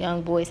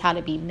young boys how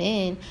to be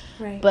men.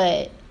 Right.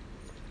 But,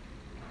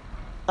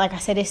 like I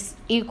said, it's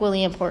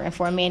equally important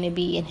for a man to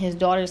be in his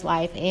daughter's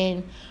life.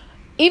 And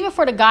even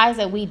for the guys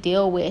that we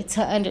deal with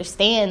to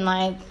understand,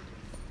 like,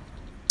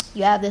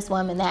 you have this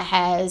woman that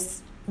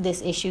has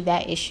this issue,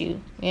 that issue.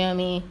 You know what I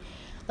mean?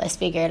 Let's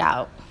figure it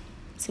out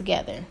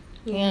together.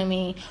 You know what I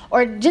mean?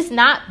 Or just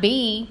not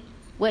be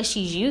what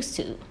she's used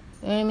to.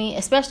 You know what I mean?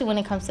 Especially when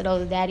it comes to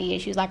those daddy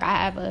issues. Like,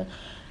 I have a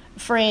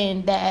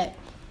friend that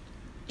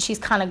she's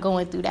kind of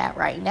going through that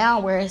right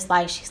now, where it's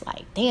like, she's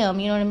like, damn,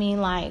 you know what I mean?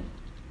 Like,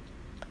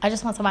 I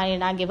just want somebody to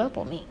not give up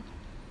on me.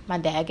 My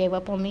dad gave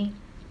up on me.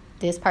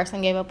 This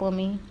person gave up on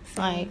me.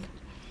 Like,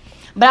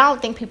 but I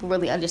don't think people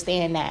really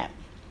understand that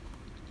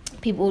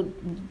people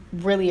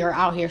really are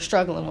out here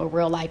struggling with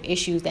real life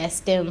issues that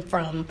stem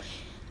from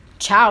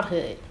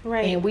childhood.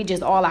 Right. And we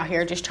just all out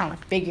here just trying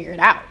to figure it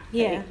out.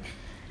 Yeah. Right?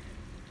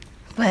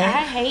 But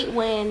I hate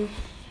when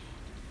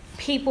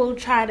people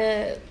try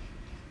to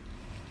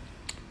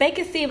make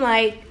it seem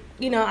like,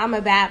 you know, I'm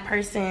a bad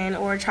person,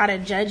 or try to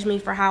judge me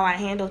for how I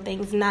handle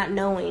things, not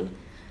knowing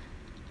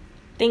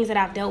things that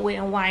I've dealt with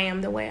and why I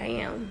am the way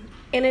I am.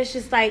 And it's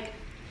just like,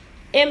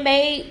 I'm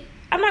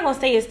not going to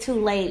say it's too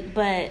late,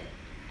 but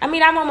I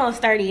mean, I'm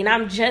almost 30 and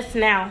I'm just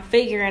now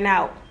figuring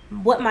out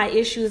what my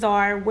issues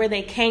are, where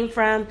they came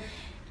from,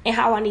 and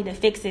how I need to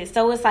fix it.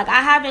 So it's like, I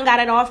haven't got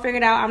it all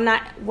figured out. I'm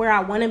not where I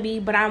want to be,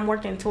 but I'm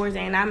working towards it,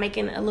 and I'm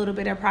making a little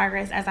bit of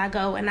progress as I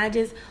go. And I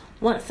just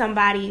want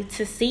somebody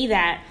to see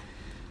that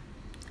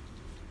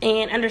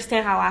and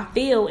understand how I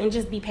feel and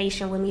just be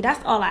patient with me.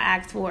 That's all I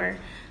ask for.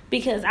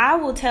 Because I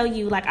will tell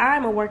you, like,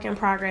 I'm a work in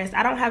progress.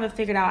 I don't have it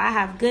figured out. I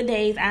have good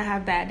days. I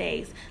have bad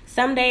days.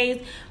 Some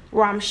days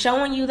where I'm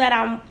showing you that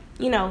I'm,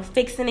 you know,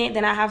 fixing it.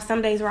 Then I have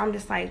some days where I'm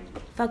just like,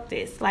 fuck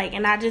this. Like,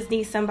 and I just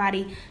need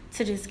somebody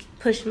to just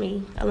push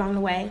me along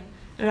the way.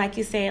 And like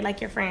you said, like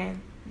your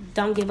friend,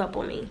 don't give up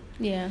on me.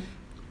 Yeah.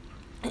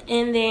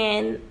 And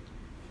then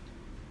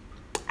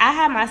I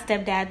had my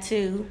stepdad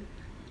too.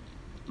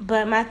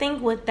 But my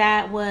thing with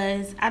that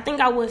was, I think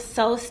I was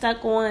so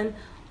stuck on,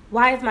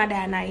 why is my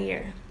dad not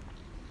here?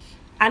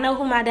 I know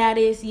who my dad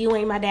is. You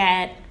ain't my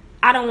dad.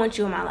 I don't want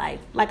you in my life.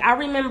 Like, I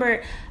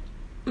remember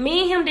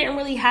me and him didn't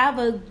really have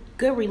a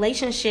good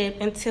relationship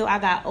until I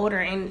got older.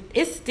 And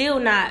it's still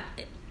not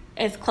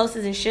as close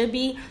as it should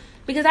be,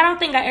 because I don't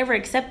think I ever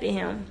accepted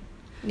him.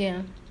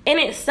 Yeah. And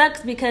it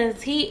sucks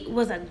because he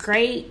was a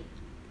great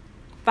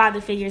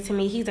father figure to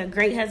me. He's a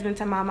great husband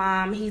to my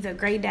mom. He's a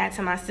great dad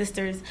to my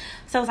sisters.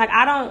 So it's like,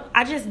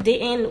 I just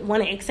didn't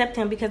want to accept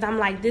him, because I'm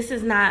like, this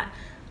is not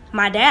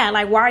my dad.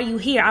 Like, why are you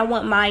here? I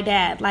want my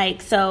dad.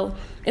 Like, so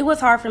it was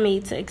hard for me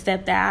to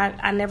accept that.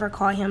 I never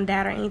call him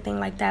dad or anything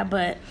like that.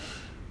 But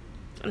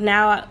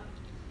now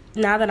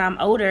that I'm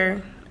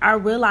older, I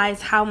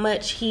realize how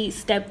much he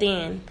stepped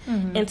in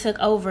and took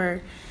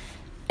over.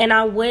 And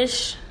I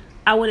wish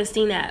I would have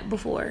seen that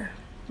before.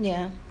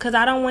 Yeah. Because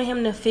I don't want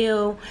him to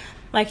feel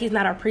like he's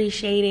not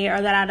appreciated,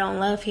 or that I don't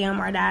love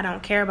him, or that I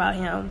don't care about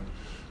him.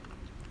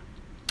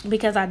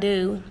 Because I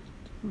do.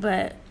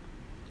 But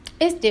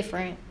it's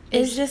different.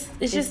 It's just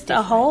different.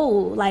 A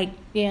hole, like,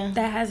 that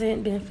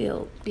hasn't been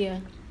filled. Yeah,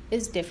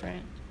 it's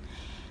different.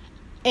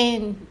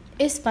 And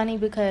it's funny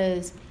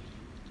because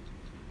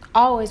I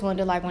always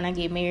wonder, like, when I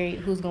get married,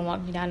 who's going to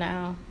walk me down the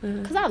aisle.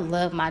 Because I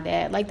love my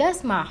dad. Like,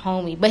 that's my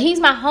homie. But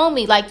he's my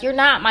homie. Like, you're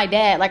not my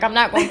dad. Like, I'm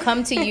not going to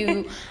come to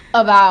you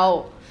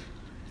about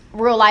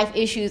real life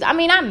issues. I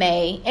mean, I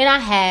may, and I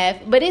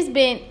have, but it's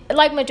been,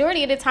 like,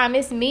 majority of the time,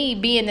 it's me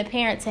being the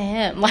parent to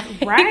him.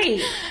 Like,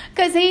 right.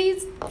 Because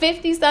he's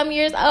 50-some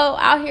years old,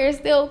 out here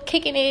still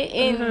kicking it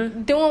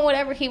and doing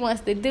whatever he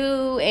wants to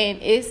do.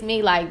 And it's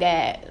me like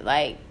that.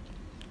 Like,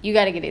 you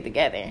got to get it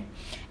together.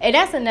 And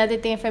that's another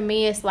thing for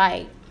me. It's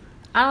like,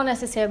 I don't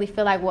necessarily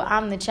feel like, well,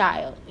 I'm the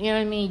child. You know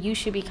what I mean? You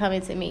should be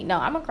coming to me. No,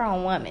 I'm a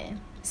grown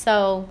woman.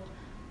 So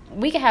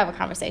we can have a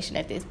conversation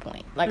at this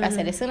point. Like I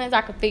said, as soon as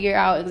I can figure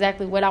out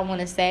exactly what I want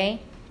to say,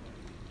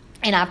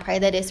 and I pray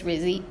that it's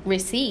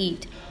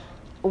received,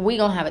 we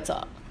going to have a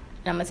talk.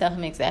 And I'm going to tell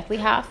him exactly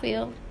how I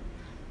feel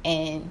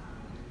and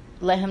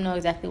let him know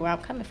exactly where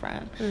I'm coming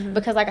from.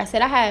 Because, like I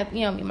said, I have,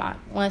 my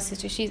one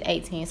sister, she's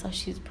 18, so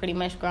she's pretty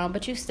much grown,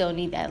 but you still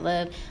need that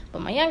love.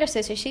 But my younger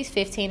sister, she's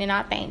 15, and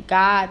I thank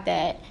God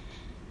that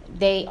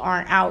they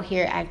aren't out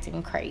here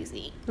acting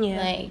crazy. Yeah.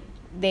 Like,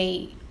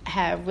 they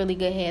have really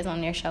good heads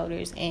on their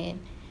shoulders. And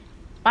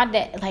my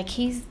dad, like,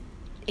 he's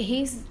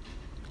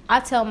I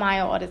tell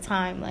Maya all the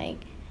time,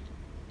 like,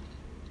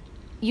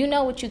 you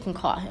know what you can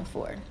call him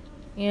for.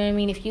 You know what I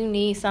mean? If you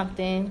need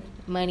something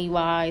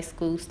money-wise,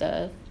 school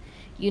stuff,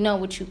 you know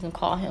what you can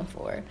call him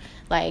for.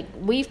 Like,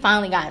 we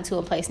finally gotten to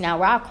a place now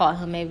where I call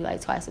him maybe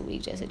like twice a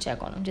week just to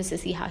check on him, just to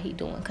see how he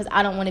doing. Because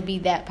I don't want to be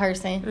that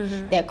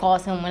person that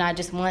calls him when I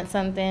just want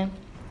something.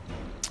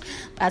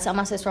 But I tell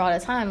my sister all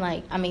the time,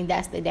 like, I mean,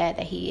 that's the dad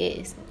that he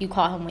is. You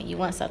call him when you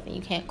want something.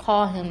 You can't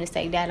call him to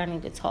say, Dad, I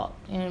need to talk.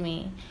 You know what I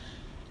mean?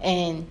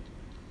 And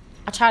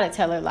I try to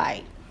tell her,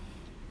 like,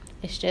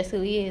 it's just who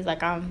he is.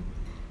 Like,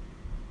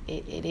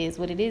 it is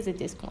what it is at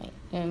this point.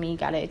 You know what I mean? You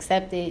got to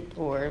accept it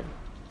or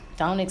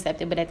don't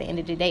accept it. But at the end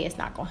of the day, it's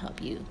not going to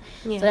help you.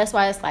 Yeah. So that's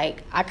why it's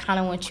like, I kind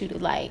of want you to,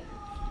 like,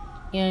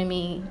 you know what I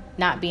mean?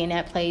 Not be in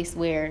that place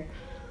where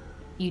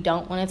you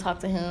don't want to talk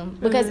to him.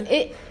 Because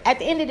at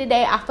the end of the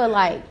day, I feel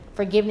like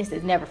forgiveness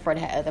is never for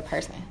that other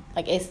person.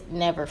 Like, it's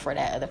never for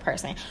that other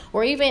person.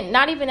 Or even,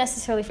 not even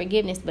necessarily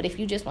forgiveness, but if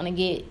you just want to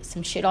get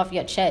some shit off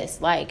your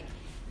chest, like,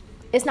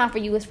 it's not for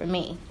you, it's for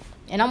me.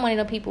 And I'm one of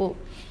the people,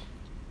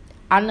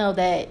 I know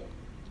that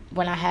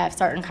when I have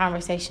certain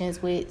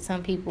conversations with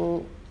some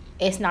people,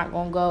 it's not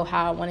going to go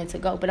how I want it to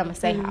go, but I'm going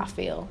to say how I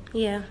feel.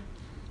 Yeah.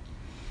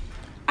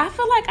 I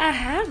feel like I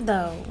have,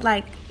 though,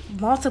 like,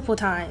 multiple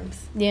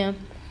times. Yeah.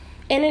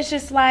 And it's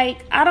just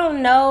like, I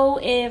don't know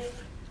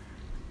if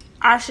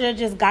I should have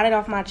just got it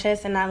off my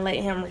chest and not let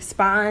him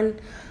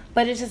respond.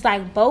 But it's just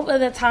like, both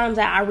of the times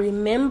that I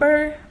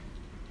remember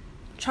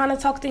trying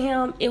to talk to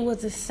him, it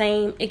was the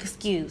same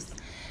excuse.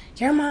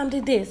 Your mom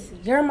did this.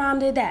 Your mom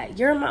did that.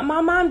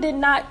 My mom did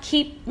not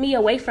keep me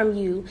away from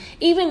you.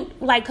 Even,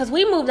 like, because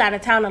we moved out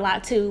of town a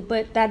lot, too.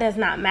 But that does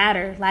not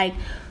matter. Like,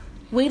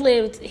 we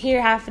lived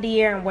here half of the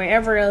year, and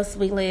wherever else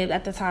we lived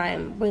at the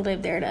time, we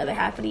lived there the other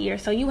half of the year.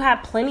 So you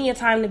had plenty of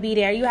time to be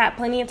there. You had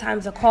plenty of time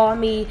to call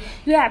me.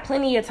 You had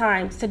plenty of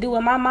times to do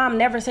it. My mom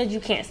never said you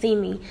can't see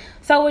me.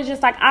 So it's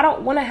just like, I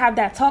don't want to have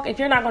that talk if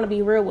you're not going to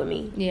be real with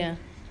me. Yeah.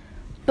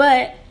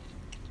 But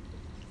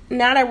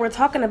now that we're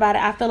talking about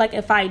it, I feel like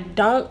if I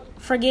don't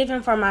forgive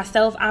him for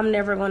myself, I'm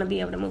never going to be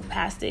able to move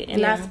past it.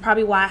 And that's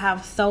probably why I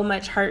have so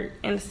much hurt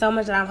and so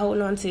much that I'm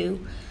holding on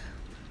to.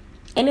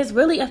 And it's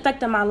really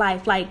affecting my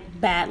life,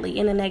 like, badly,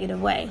 in a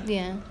negative way.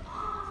 Yeah.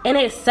 And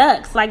it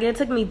sucks. Like, it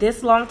took me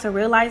this long to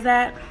realize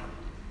that.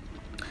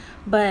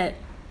 But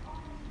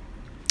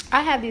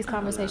I have these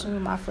conversations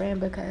with my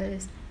friend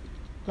because,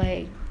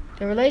 like,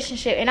 the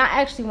relationship, and I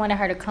actually wanted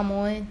her to come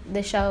on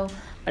the show,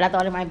 but I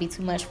thought it might be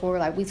too much for her.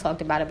 Like, we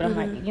talked about it, but I'm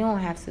like, you don't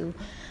have to.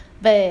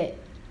 But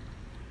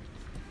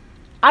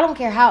I don't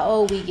care how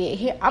old we get.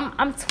 Here,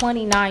 I'm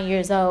 29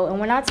 years old, and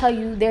when I tell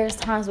you there's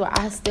times where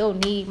I still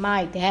need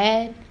my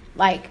dad,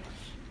 like,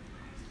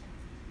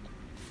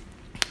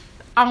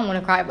 I don't want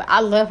to cry, but I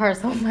love her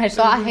so much,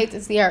 so I hate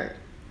to see her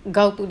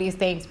go through these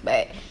things.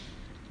 But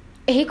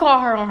he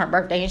called her on her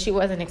birthday, and she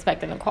wasn't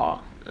expecting a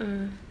call.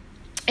 And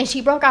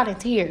she broke out in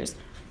tears.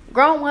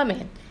 Grown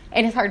woman.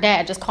 And it's her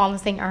dad just calling,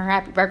 singing her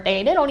happy birthday.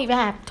 And they don't even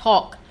have to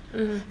talk.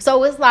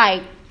 So it's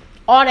like,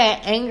 all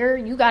that anger,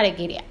 you got to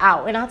get it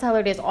out. And I tell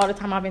her this all the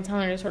time. I've been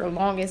telling her this for the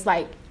longest.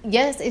 Like,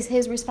 yes, it's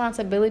his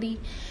responsibility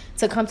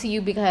to come to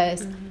you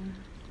because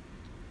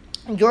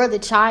you're the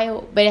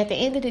child. But at the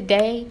end of the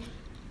day,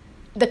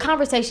 the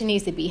conversation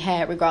needs to be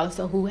had regardless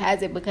of who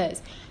has it,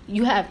 because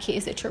you have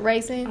kids that you're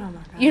raising. Oh my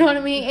God. You know what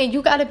I mean? And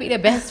you got to be the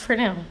best for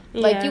them.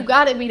 Yeah. Like, you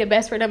got to be the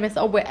best for them. And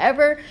so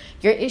whatever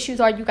your issues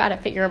are, you got to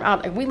figure them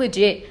out. Like, we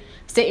legit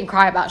sit and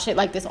cry about shit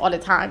like this all the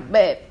time.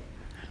 But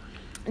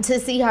to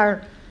see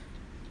her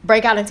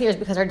break out in tears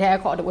because her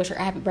dad called to wish her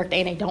a happy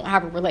birthday and they don't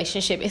have a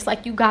relationship, it's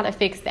like, you got to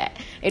fix that.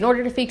 In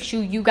order to fix you,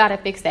 you got to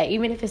fix that,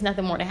 even if it's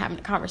nothing more than having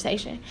a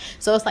conversation.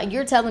 So it's like,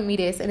 you're telling me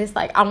this, and it's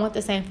like, I want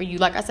the same for you.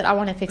 Like I said, I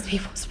want to fix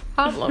people's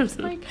problems.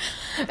 Like,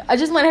 I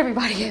just want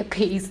everybody at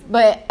peace.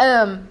 But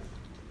I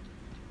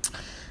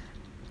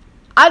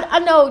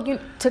know, you,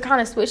 to kind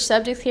of switch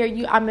subjects here,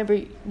 I remember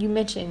you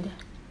mentioned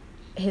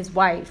his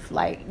wife.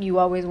 Like, you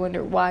always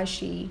wonder why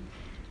she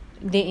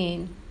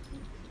didn't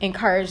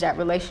encourage that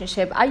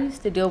relationship. I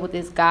used to deal with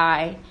this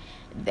guy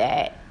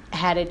that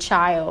had a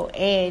child,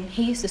 and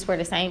he used to swear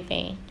the same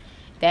thing,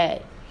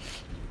 that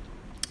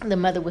the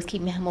mother was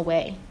keeping him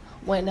away,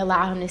 wouldn't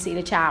allow him to see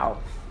the child.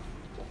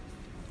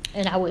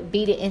 And I would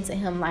beat it into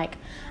him like,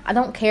 I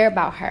don't care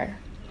about her.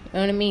 You know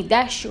what I mean?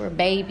 That's your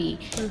baby.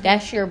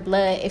 That's your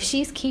blood. If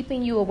she's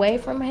keeping you away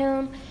from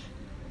him,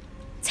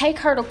 take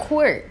her to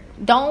court.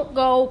 Don't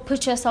go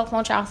put yourself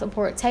on child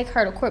support. Take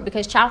her to court,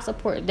 because child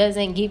support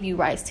doesn't give you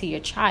rights to your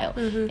child.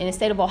 In the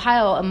state of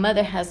Ohio, a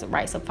mother has the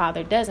rights, a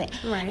father doesn't.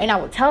 Right. And I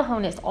would tell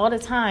him this all the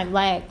time.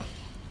 Like,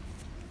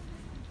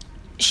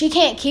 she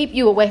can't keep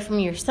you away from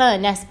your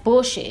son. That's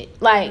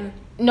bullshit. Like,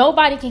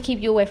 nobody can keep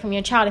you away from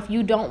your child if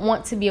you don't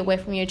want to be away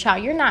from your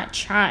child. You're not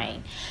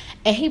trying.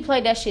 And he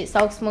played that shit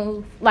so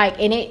smooth. Like,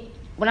 and it,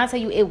 when I tell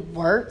you it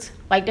worked,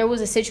 like, there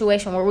was a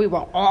situation where we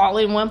were all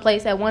in one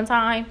place at one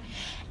time,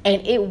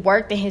 and it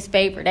worked in his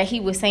favor, that he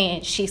was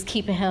saying she's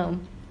keeping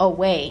him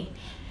away.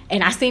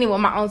 And I seen it with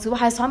my own two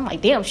eyes, so I'm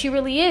like, damn, she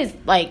really is.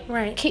 Like,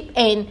 right.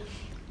 And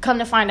come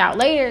to find out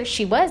later,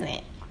 she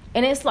wasn't.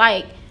 And it's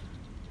like,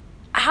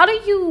 how do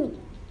you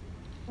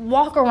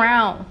walk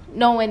around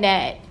knowing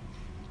that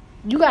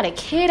you got a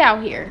kid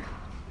out here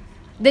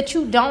that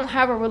you don't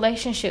have a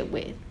relationship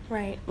with?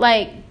 Right.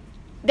 Like,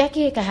 that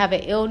kid could have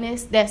an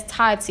illness that's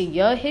tied to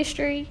your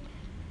history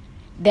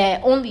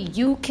that only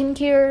you can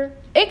cure.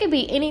 It could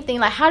be anything.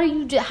 Like, how do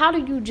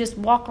you just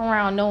walk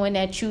around knowing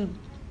that you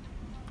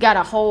got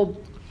a whole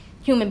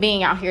human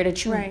being out here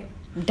that you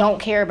don't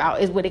care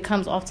about, is what it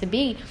comes off to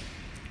be.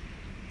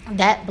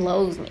 That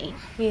blows me.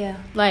 Yeah.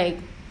 Like,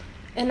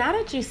 and now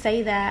that you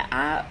say that,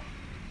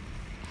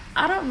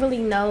 I don't really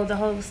know the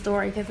whole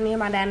story, because me and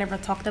my dad never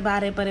talked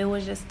about it, but it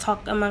was just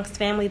talk amongst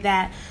family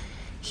that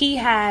he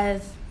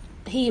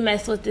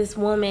messed with this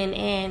woman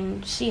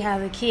and she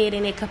has a kid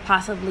and it could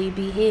possibly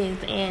be his,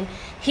 and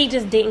he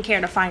just didn't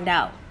care to find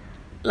out.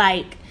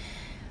 Like,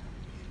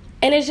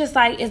 and it's just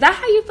like, is that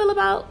how you feel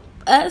about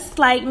us,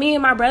 like me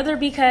and my brother?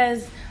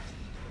 Because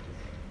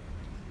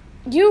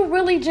you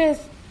really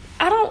just,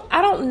 I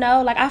don't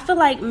know. Like, I feel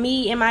like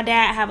me and my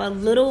dad have a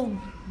little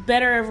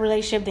better of a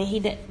relationship than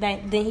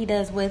he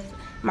does with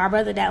my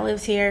brother that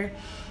lives here,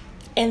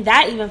 and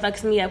that even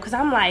fucks me up, because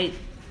I'm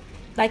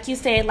like you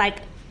said, like,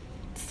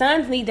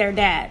 sons need their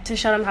dad to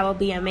show them how to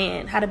be a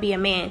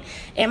man,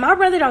 and my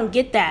brother don't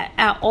get that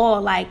at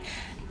all. Like,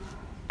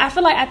 I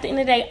feel like at the end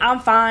of the day, I'm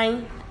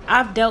fine.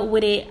 I've dealt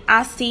with it.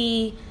 I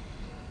see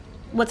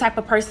what type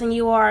of person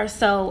you are,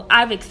 so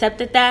I've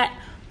accepted that.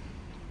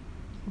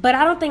 But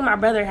I don't think my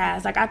brother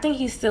has. Like, I think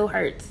he still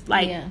hurts.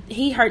 Like,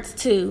 he hurts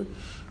too.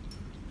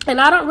 And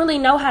I don't really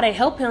know how to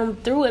help him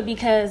through it,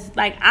 because,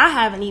 like, I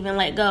haven't even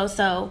let go.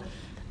 So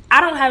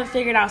I don't have it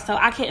figured out, so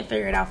I can't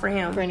figure it out for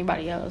him. For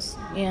anybody else.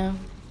 Yeah.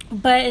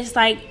 But it's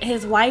like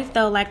his wife,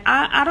 though. Like,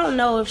 I don't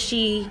know if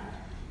she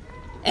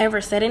ever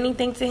said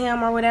anything to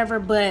him or whatever,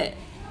 but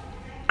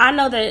I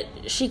know that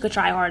she could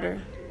try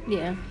harder.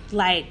 Yeah.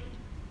 Like,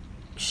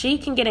 she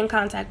can get in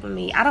contact with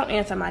me. I don't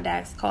answer my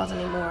dad's calls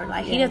anymore.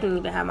 Like, he doesn't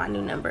even have my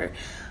new number.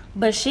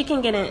 But she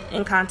can get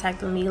in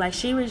contact with me. Like,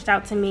 she reached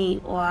out to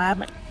me. Well, I'm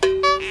like,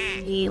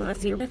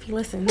 let's see if he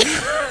listens.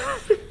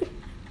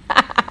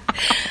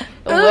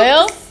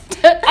 Well,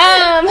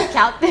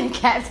 count the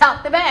cats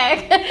out the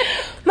bag.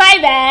 My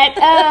bad.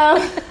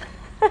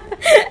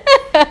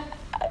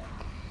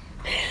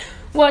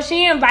 Well,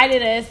 she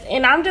invited us,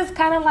 and I'm just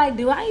kind of like,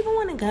 do I even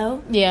want to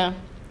go? Yeah.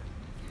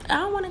 I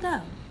don't want to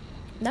go.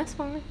 That's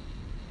fine.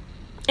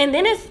 And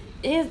then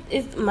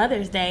it's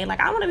Mother's Day.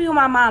 Like, I want to be with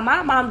my mom.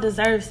 My mom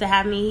deserves to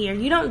have me here.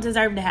 You don't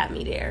deserve to have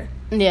me there.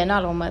 Yeah,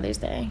 not on Mother's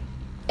Day.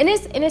 And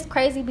it's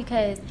crazy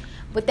because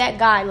with that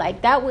guy,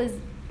 like, that was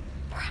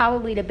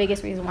probably the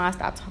biggest reason why I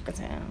stopped talking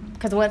to him.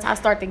 Because once I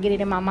start to get it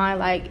in my mind,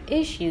 like,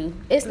 it's you,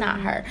 it's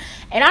not her.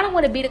 And I don't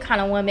want to be the kind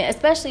of woman,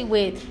 especially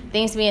with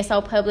things being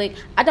so public,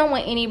 I don't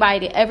want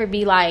anybody to ever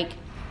be like,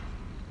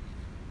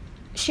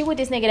 she with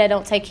this nigga that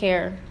don't take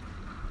care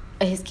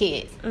of his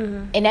kids.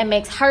 And that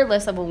makes her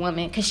less of a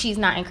woman because she's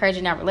not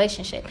encouraging that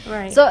relationship.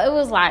 Right. So it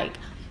was like,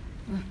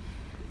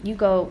 you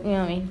go, you know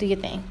what I mean, do your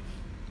thing.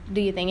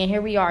 And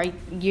here we are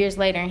years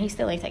later and he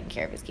still ain't taking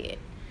care of his kid.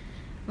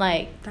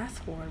 Like, that's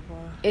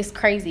horrible. It's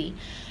crazy.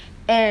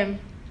 And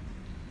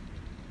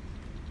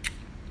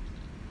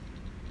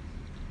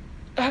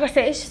like I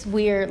said, it's just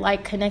weird,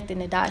 like, connecting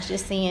the dots,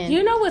 just seeing.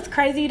 You know what's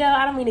crazy, though?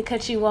 I don't mean to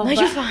cut you off, no,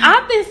 but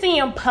I've been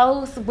seeing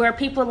posts where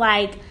people,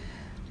 like,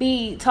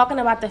 be talking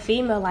about the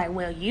female, like,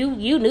 well, you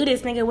knew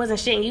this nigga wasn't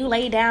shit, and you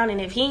laid down,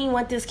 and if he didn't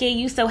want this kid,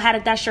 you still had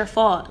it, that's your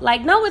fault.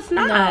 Like, no, it's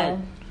not.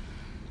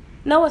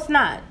 No, it's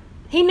not.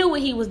 He knew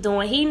what he was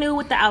doing. He knew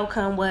what the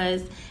outcome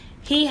was.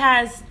 He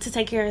has to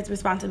take care of his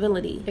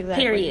responsibility. Exactly.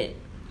 Period.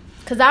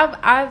 Because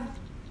I've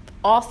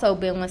also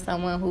been with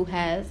someone who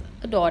has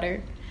a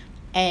daughter,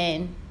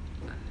 and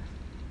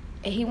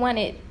he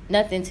wanted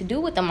nothing to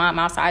do with the mom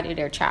outside of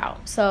their child.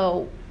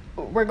 So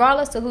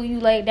regardless of who you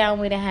laid down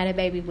with and had a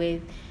baby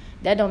with,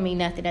 that don't mean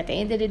nothing. At the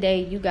end of the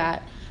day, you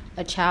got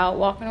a child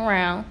walking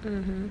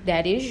around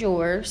that is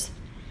yours.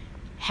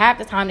 Half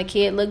the time the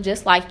kid look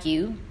just like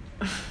you.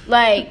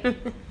 Like,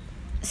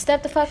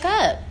 step the fuck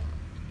up.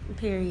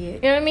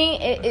 Period. You know what I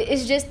mean?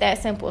 It's just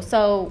that simple.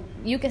 So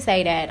you can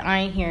say that. I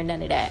ain't hearing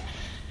none of that.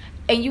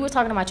 And you were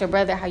talking about your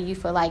brother, how you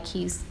feel like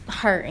he's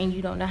hurt and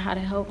you don't know how to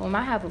help him.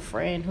 I have a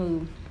friend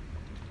who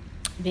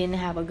didn't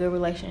have a good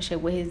relationship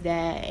with his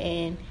dad,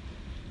 and,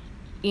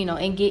 you know,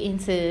 and getting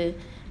to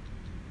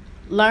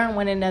learn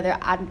one another,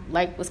 I,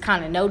 like, was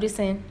kind of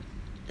noticing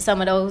some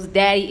of those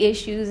daddy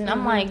issues. And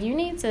I'm like, you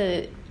need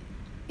to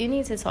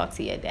talk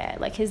to your dad.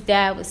 Like, his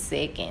dad was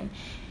sick and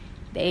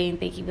they didn't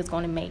think he was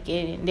going to make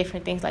it and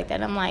different things like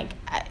that. I'm like,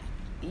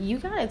 you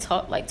got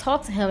to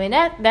talk to him. And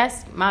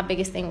that's my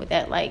biggest thing with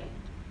that. Like,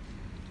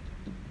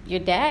 your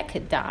dad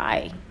could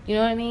die. You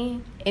know what I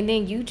mean? And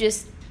then you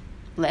just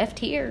left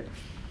here.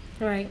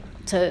 Right.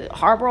 To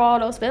harbor all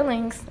those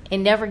feelings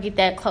and never get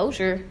that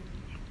closure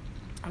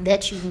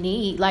that you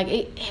need. Like,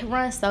 it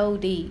runs so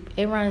deep.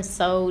 It runs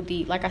so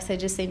deep. Like I said,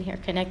 just sitting here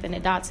connecting the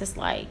dots, it's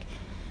like,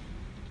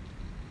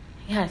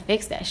 you gotta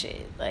fix that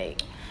shit.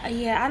 Like,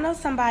 yeah, I know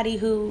somebody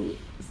whose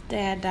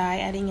dad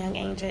died at a young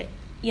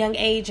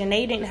age, and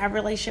they didn't have a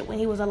relationship when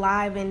he was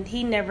alive, and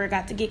he never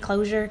got to get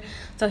closure.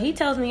 So he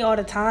tells me all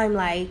the time,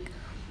 like,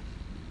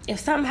 if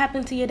something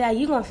happened to your dad,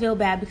 you're gonna feel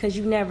bad because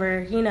you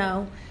never, you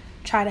know,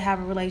 try to have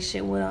a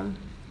relationship with him.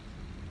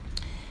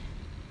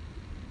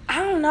 I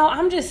don't know.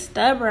 I'm just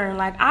stubborn.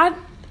 Like, I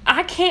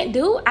can't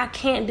do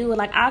it.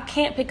 Like, I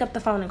can't pick up the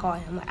phone and call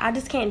him. Like, I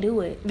just can't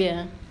do it.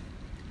 Yeah.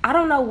 I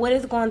don't know what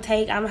it's going to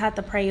take. I'm going to have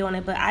to pray on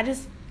it, but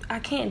I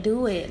can't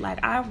do it.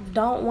 Like, I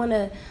don't want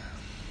to.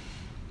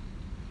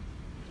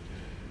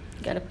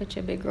 You got to put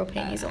your big girl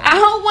panties on. I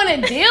don't want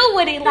to deal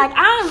with it. Like,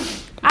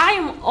 I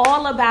am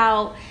all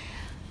about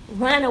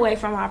running away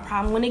from our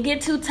problem. When it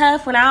get too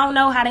tough, when I don't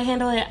know how to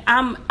handle it,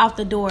 I'm out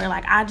the door.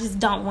 Like, I just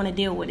don't want to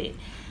deal with it.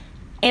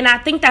 And I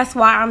think that's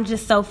why I'm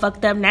just so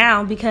fucked up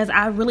now, because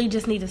I really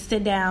just need to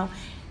sit down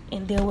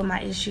and deal with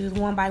my issues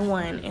one by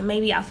one, and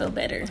maybe I'll feel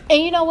better.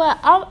 And you know what?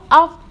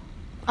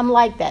 I'm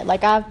like that.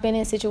 Like, I've been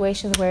in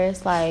situations where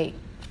it's like,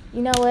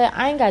 you know what?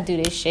 I ain't got to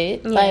do this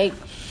shit. Yeah. Like,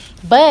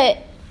 but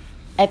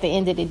at the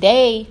end of the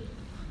day,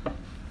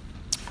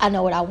 I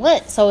know what I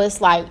want. So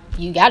it's like,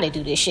 you got to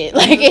do this shit.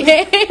 Like, you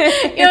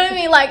know what I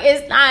mean? Like,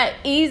 it's not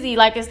easy.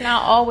 Like, it's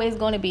not always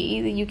going to be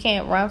easy. You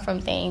can't run from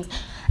things.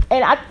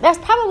 And that's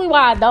probably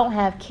why I don't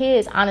have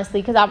kids, honestly,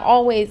 because I've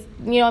always,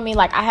 you know what I mean?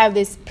 Like, I have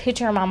this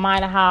picture in my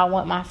mind of how I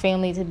want my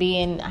family to be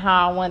and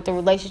how I want the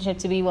relationship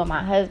to be with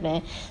my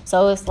husband.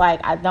 So it's like,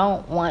 I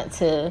don't want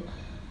to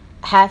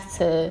have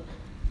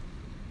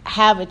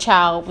a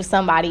child with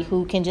somebody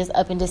who can just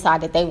up and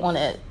decide that they want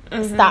to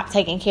stop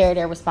taking care of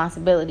their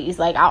responsibilities.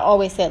 Like, I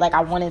always said, like,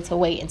 I wanted to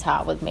wait until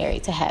I was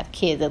married to have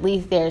kids. At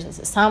least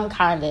there's some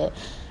kind of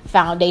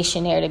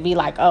foundation there to be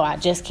like, oh, I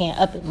just can't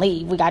up and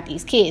leave. We got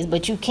these kids.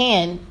 But you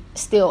can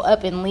still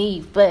up and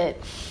leave. But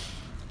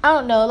I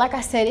don't know, like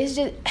I said, it's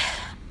just,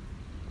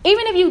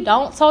 even if you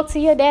don't talk to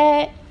your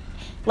dad,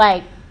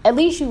 like, at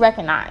least you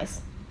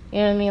recognize, you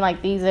know what I mean,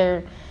 like, these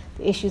are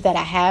the issues that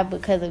I have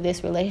because of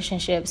this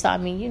relationship. So I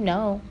mean, you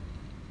know,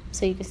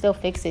 so you can still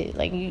fix it.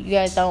 Like, you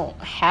guys don't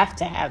have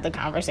to have the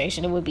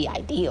conversation. It would be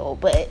ideal,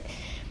 but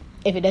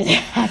if it doesn't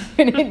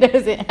happen, it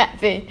doesn't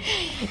happen.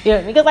 You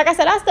know, because like I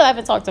said, I still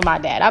haven't talked to my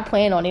dad. I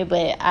plan on it,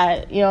 but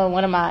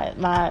one of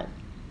my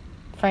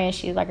friends,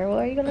 she's like, well,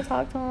 are you gonna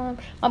talk to him?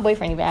 My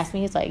boyfriend even asked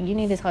me, he's like, you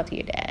need to talk to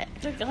your dad.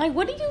 Like,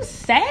 what do you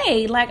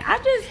say? Like, I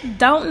just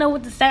don't know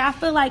what to say. I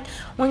feel like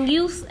when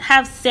you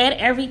have said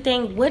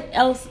everything, what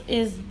else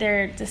is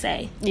there to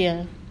say?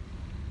 Yeah.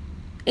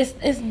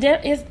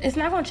 It's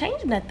not gonna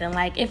change nothing.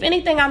 Like, if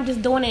anything, I'm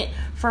just doing it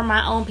for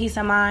my own peace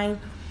of mind.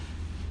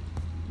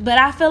 But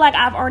I feel like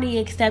I've already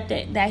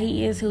accepted that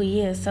he is who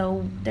he is,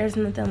 so there's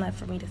nothing left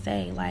for me to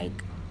say. Like,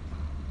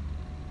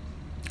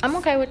 I'm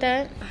okay with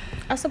that.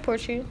 I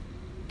support you.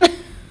 I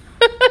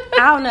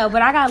don't know,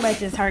 but I gotta let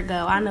this hurt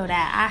go. I know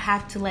that. I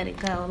have to let it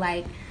go.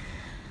 Like,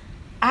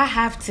 I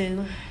have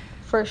to.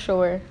 For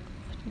sure.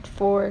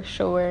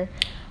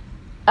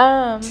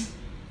 I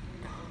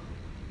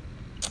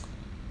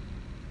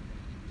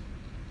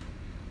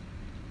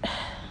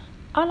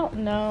don't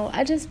know.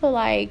 I just feel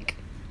like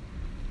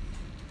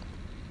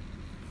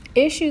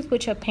issues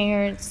with your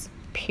parents,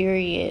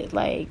 period,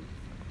 like,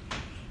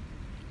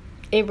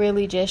 it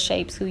really just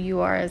shapes who you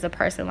are as a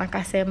person. Like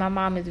I said, my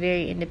mom is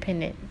very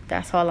independent.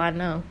 That's all I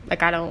know.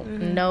 Like, I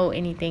don't know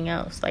anything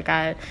else. Like,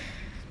 I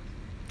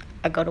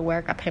go to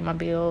work, I pay my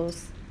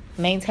bills,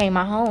 maintain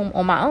my home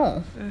on my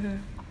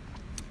own.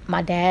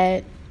 My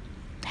dad,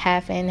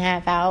 half in,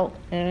 half out.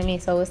 You know what I mean?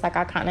 So it's like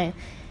I kind of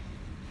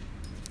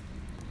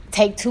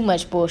take too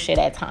much bullshit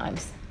at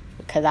times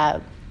because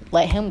I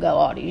let him go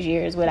all these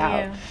years without.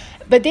 Yeah.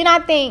 But then I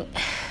think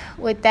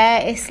with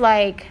that, it's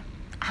like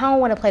I don't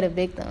want to play the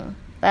victim.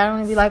 I don't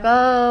want to be like,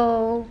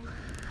 oh,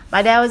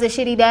 my dad was a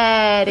shitty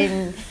dad,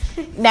 and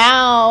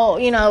now,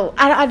 you know,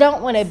 I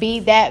don't want to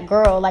be that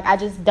girl. Like, I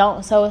just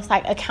don't. So it's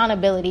like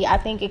accountability. I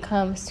think it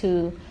comes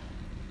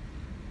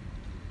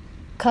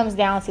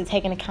down to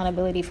taking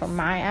accountability for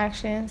my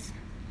actions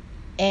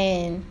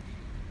and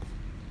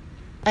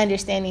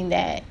understanding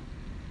that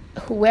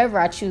whoever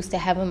I choose to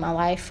have in my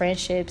life,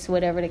 friendships,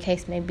 whatever the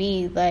case may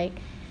be, like,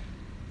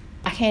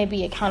 I can't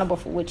be accountable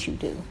for what you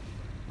do.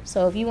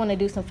 So if you want to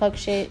do some fuck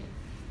shit,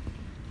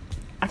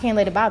 I can't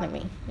let it bother me.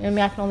 You know what I mean?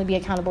 I can only be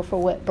accountable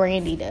for what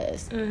Brandy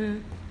does.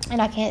 And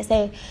I can't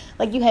say,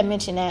 like you had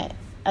mentioned that,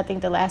 I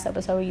think the last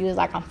episode where you was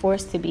like, I'm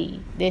forced to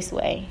be this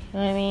way. You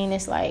know what I mean?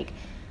 It's like,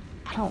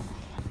 I'm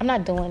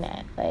not doing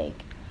that.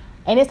 Like,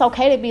 and it's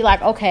okay to be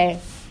like, okay,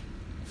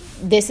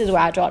 this is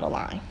where I draw the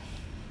line.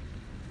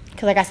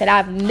 Because like I said,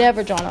 I've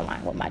never drawn a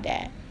line with my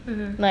dad.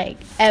 Like,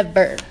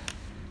 ever.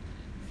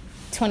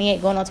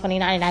 28 going on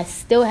 29, and I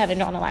still haven't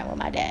drawn a line with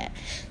my dad.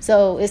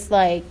 So it's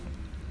like,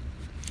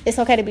 it's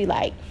okay to be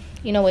like,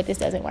 you know what, this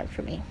doesn't work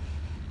for me.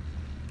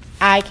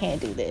 I can't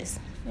do this.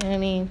 You know what I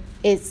mean?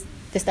 It's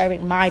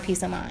disturbing my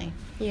peace of mind.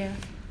 Yeah.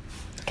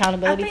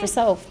 Accountability for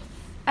self.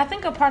 I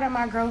think a part of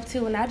my growth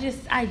too, and I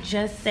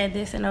just said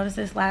this and noticed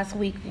this last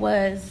week,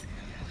 was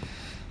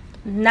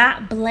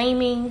not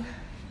blaming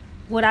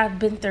what I've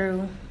been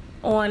through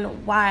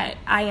on why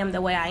I am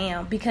the way I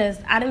am, because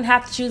I didn't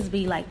have to choose to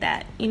be like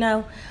that, you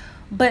know?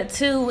 But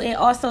two, it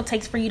also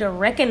takes for you to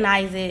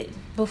recognize it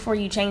before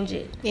you change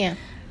it. Yeah.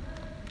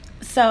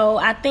 So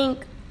I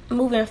think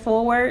moving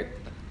forward,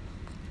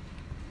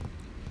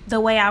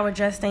 the way I would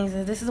address things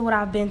is, this is what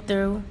I've been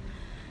through.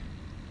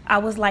 I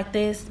was like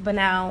this, but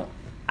now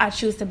I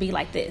choose to be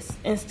like this.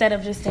 Instead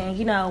of just saying,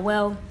 you know,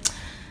 well,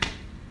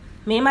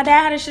 me and my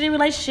dad had a shitty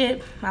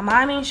relationship. My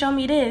mom ain't show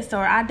me this,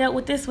 or I dealt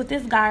with this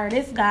guy or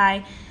this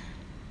guy.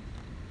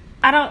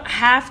 I don't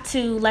have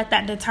to let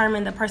that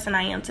determine the person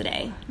I am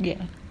today.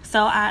 Yeah.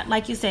 So I,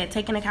 like you said,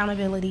 taking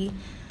accountability,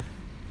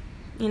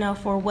 you know,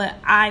 for what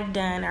I've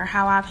done or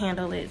how I've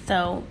handled it.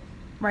 So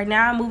right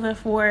now, moving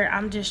forward,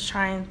 I'm just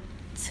trying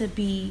to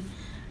be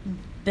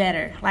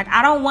better. Like,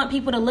 I don't want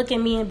people to look at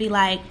me and be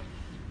like,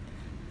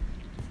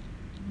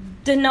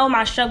 to know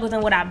my struggles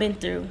and what I've been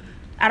through.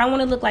 I don't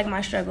want to look like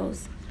my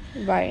struggles.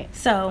 Right.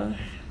 So.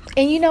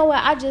 And you know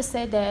what? I just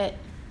said that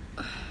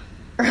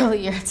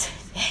earlier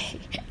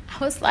today.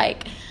 I was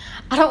like,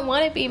 I don't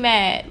want to be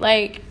mad.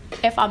 Like,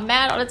 if I'm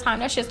mad all the time,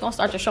 that shit's going to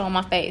start to show on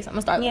my face. I'm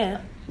going to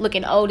start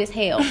looking old as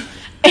hell.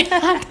 And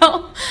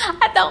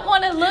I don't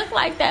want to look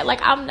like that.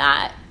 Like, I'm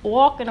not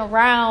walking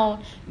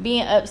around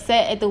being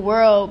upset at the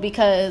world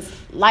because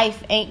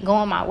life ain't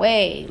going my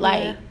way.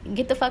 Like,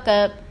 get the fuck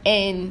up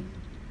and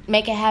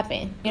make it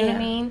happen. You know what I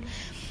mean?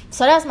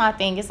 So that's my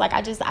thing. It's like,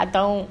 I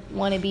don't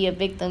want to be a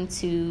victim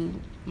to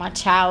my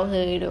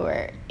childhood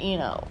or, you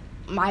know,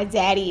 my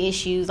daddy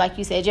issues, like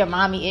you said, your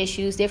mommy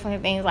issues,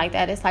 different things like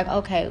that. It's like,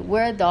 okay,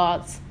 we're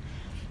adults.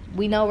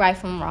 We know right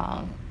from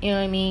wrong. You know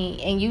what I mean?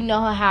 And you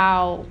know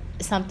how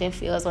something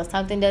feels when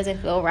something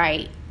doesn't feel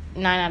right.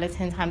 9 out of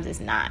 10 times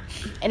it's not.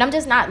 And I'm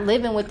just not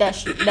living with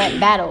that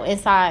battle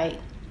inside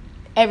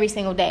every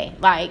single day,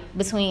 like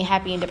between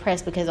happy and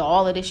depressed because of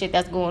all of this shit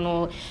that's going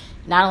on,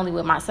 not only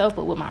with myself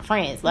but with my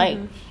friends. Like,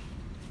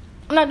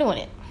 I'm not doing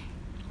it.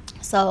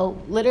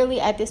 So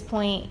literally at this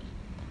point,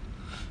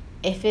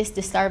 if it's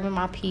disturbing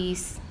my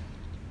peace,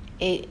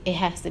 it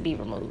has to be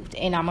removed.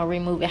 And I'm going to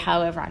remove it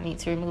however I need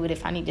to remove it.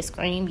 If I need to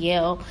scream,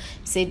 yell,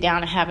 sit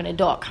down and have an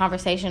adult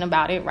conversation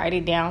about it, write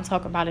it down,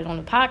 talk about it on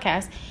the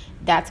podcast,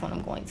 that's what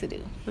I'm going to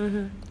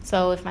do.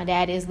 So if my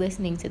dad is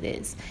listening to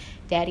this,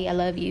 Daddy, I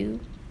love you.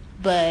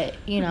 But,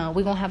 you know,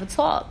 we're going to have a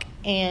talk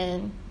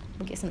and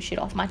we'll get some shit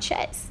off my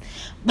chest.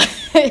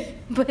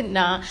 But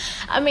nah,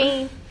 I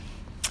mean,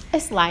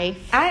 it's life.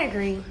 I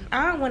agree.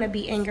 I don't want to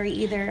be angry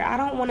either. I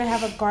don't want to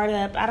have a guard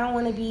up. I don't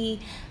want to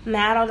be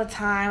mad all the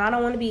time. I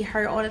don't want to be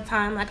hurt all the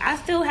time. Like, I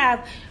still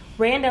have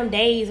random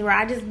days where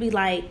I just be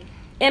like,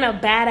 in a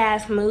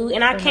badass mood,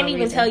 and I can't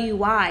even tell you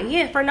why.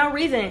 Yeah, for no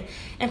reason.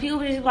 And people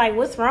just be like,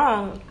 what's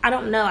wrong? I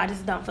don't know. I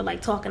just don't feel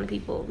like talking to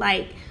people.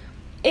 Like,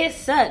 it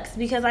sucks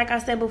because, like I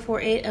said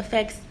before, it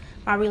affects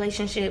my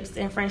relationships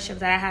and friendships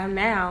that I have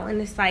now. And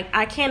it's like,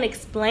 I can't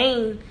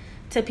explain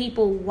to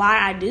people why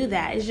I do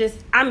that. It's just,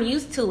 I'm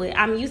used to it.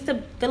 I'm used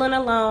to feeling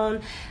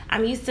alone.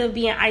 I'm used to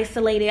being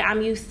isolated.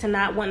 I'm used to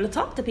not wanting to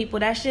talk to people.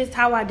 That's just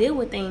how I deal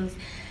with things.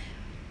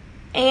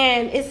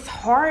 And it's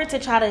hard to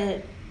try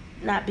to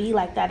not be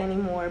like that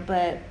anymore.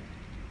 But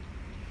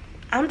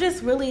I'm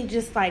just really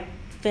just like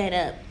fed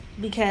up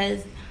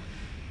because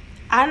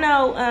I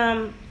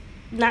know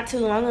not too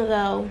long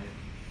ago,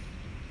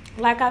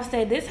 like I've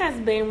said, this has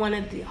been one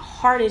of the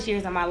hardest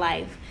years of my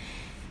life.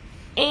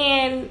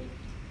 And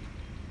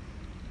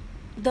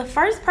the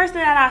first person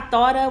that I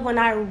thought of when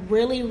I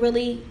really,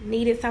 really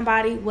needed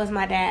somebody was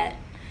my dad.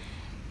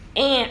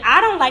 And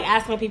I don't like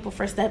asking people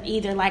for stuff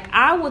either. Like,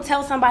 I will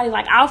tell somebody,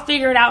 like, I'll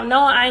figure it out.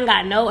 No, I ain't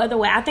got no other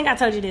way. I think I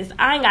told you this.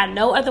 I ain't got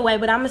no other way,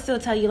 but I'm going to still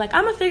tell you, like,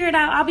 I'm going to figure it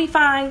out. I'll be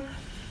fine.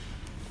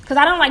 Because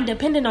I don't like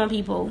depending on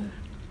people.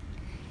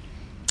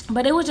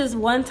 But it was just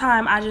one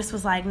time I just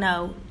was like,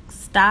 no,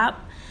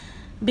 stop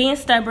being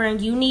stubborn.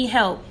 You need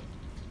help.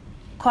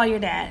 Call your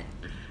dad.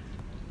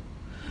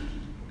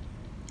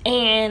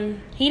 And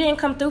he didn't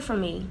come through for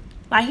me.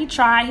 Like, he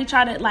tries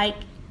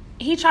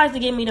to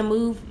get me to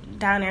move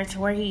down there to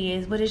where he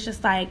is, but it's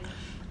just like,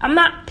 I'm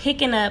not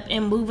picking up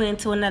and moving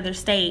into another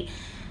state,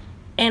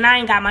 and I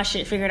ain't got my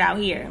shit figured out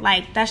here.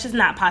 Like, that's just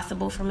not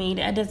possible for me.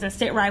 That doesn't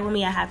sit right with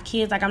me. I have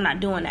kids. Like, I'm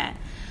not doing that.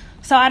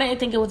 So I didn't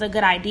think it was a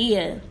good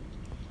idea.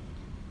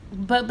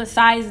 But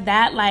besides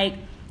that, like,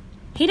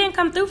 he didn't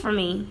come through for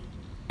me.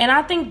 And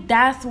I think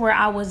that's where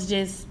I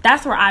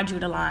drew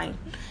the line.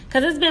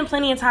 Because there's been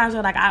plenty of times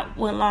where, like, I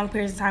went long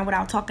periods of time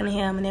without talking to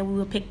him, and then we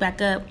would pick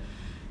back up.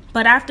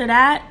 But after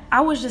that, I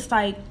was just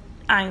like,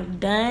 I'm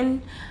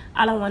done.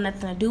 I don't want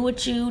nothing to do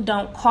with you.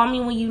 Don't call me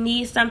when you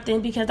need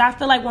something. Because I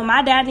feel like when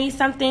my dad needs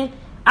something,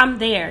 I'm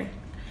there.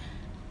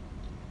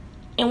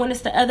 And when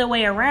it's the other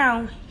way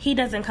around, he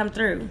doesn't come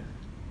through.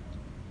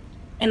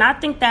 And I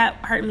think that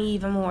hurt me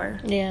even more.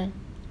 Yeah.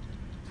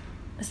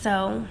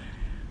 So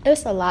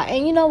it's a lot.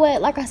 And you know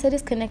what? Like I said,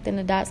 it's connecting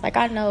the dots. Like,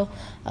 I know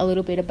a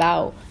little bit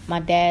about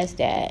my dad's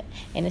dad,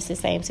 and it's the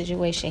same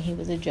situation. He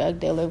was a drug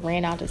dealer,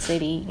 ran out the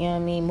city, you know what I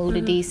mean, moved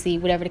to D.C.,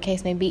 whatever the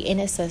case may be.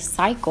 And it's a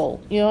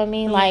cycle, you know what I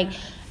mean? Like,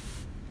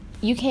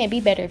 you can't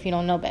be better if you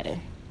don't know better.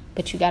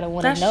 But you got to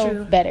want to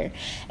know better.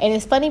 And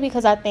it's funny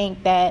because I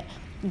think that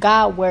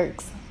God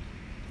works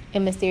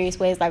in mysterious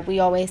ways. Like we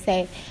always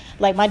say,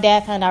 like, my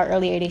dad found out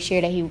earlier this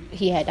year that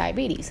he had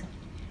diabetes.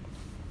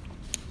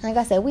 Like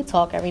I said, we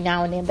talk every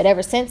now and then, but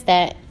ever since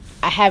that,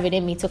 I have it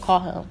in me to call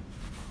him.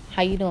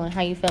 How you doing?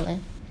 How you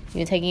feeling? You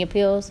been taking your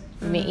pills?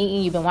 You been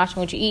eating? You been watching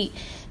what you eat?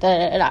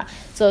 Da.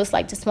 So it's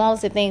like the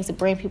smallest of things to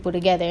bring people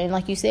together. And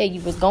like you said,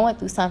 you was going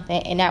through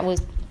something, and that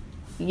was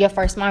your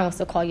first mind was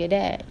to call your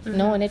dad,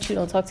 knowing that you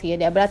don't talk to your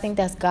dad. But I think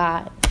that's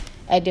God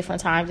at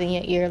different times in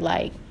your ear,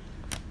 like,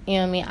 you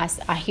know what I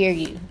mean? I hear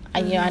you.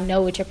 I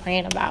know what you're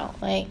praying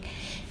about. Like,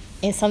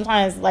 and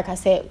sometimes, like I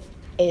said,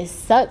 it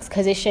sucks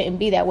because it shouldn't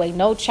be that way.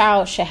 No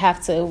child should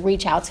have to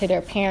reach out to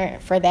their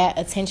parent for that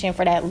attention,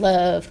 for that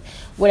love,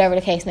 whatever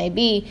the case may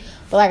be.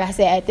 But like I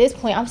said, at this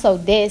point, I'm so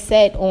dead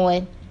set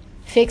on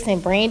fixing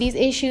Brandy's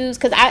issues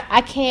because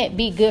I can't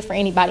be good for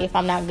anybody if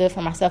I'm not good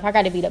for myself. I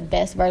got to be the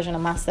best version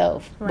of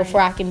myself before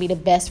I can be the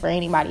best for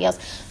anybody else.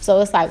 So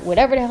it's like,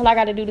 whatever the hell I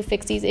got to do to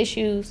fix these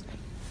issues,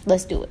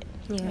 let's do it.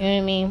 Yeah. You know what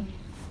I mean?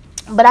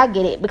 But I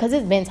get it because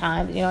it's been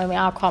times, you know what I mean?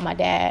 I'll call my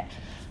dad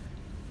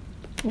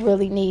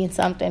really needing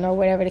something or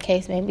whatever the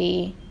case may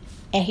be,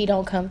 and he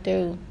don't come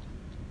through,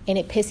 and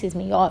it pisses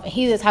me off. And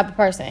he's the type of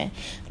person,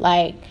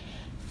 like,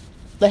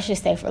 let's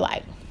just say for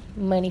like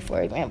money,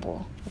 for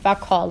example. If I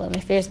call him,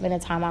 if there's been a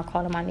time I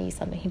call him, I need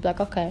something, he'd be like,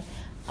 okay,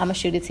 I'm gonna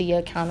shoot it to your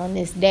account on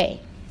this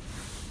day.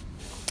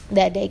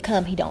 That day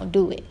come, he don't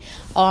do it.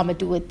 Oh, I'm gonna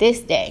do it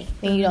this day,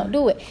 then you don't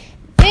do it.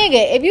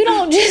 Nigga, if you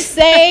don't just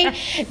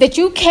say that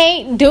you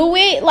can't do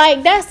it,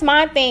 like, that's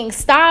my thing.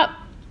 Stop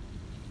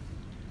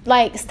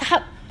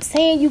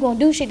saying you gonna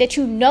do shit that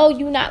you know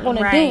you're not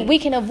gonna do. We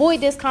can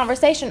avoid this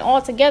conversation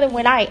altogether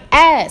when I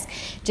ask.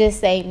 Just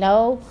say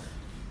no,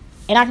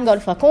 and I can go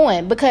the fuck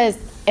on. Because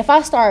if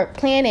I start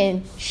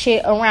planning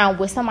shit around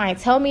what somebody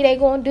tell me they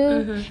gonna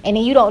do, and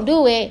then you don't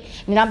do it,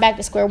 then I'm back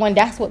to square one.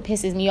 That's what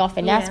pisses me off,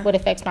 and that's what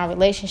affects my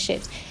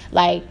relationships.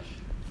 Like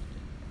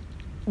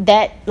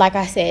that, like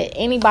I said,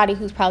 anybody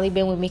who's probably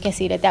been with me can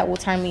see that will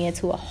turn me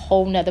into a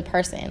whole nother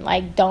person.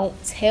 Like, don't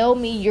tell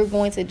me you're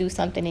going to do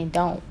something and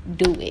don't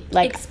do it.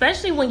 Like,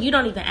 especially when you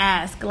don't even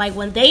ask. Like,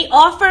 when they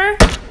offer,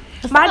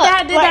 my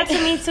dad did that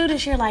to me too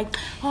this year. Like,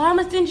 oh, I'm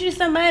gonna send you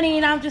some money,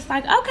 and I'm just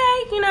like,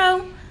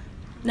 okay,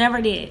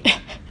 never did.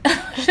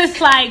 Just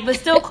like, but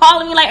still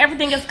calling me like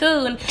everything is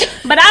cool.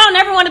 But I don't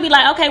ever want to be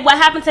like, okay, what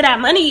happened to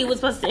that money you was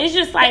supposed to? It's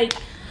just like,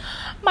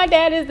 my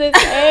dad is the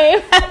same.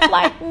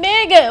 Like,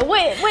 nigga,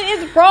 what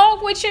is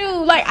wrong with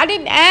you? Like, I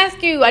didn't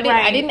ask you. I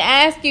didn't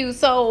ask you.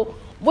 So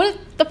what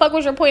the fuck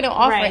was your point of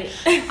offering?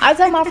 Right. I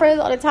tell my friends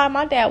all the time,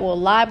 my dad will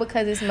lie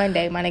because it's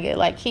Monday, my nigga.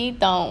 Like, he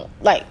don't,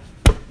 like,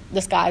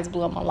 the sky's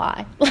blue, I'm gonna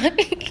lie.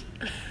 Like,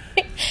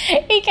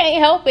 he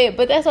can't help it.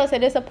 But that's what I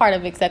said, it's a part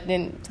of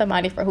accepting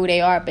somebody for who they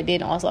are, but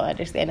then also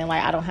understanding,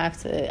 like, I don't have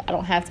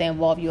to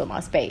involve you in my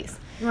space.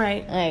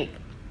 Right. Like,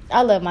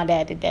 I love my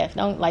dad to death.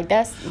 Don't, like,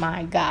 that's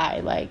my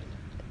guy. Like,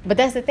 but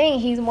that's the thing,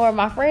 he's more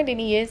my friend than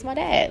he is my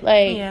dad.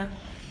 Like, yeah.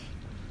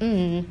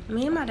 Me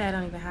and my dad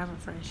don't even have a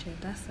friendship.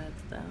 That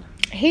sucks, though.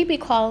 He be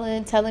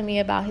calling, telling me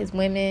about his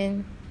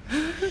women. He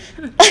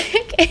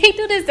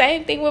do the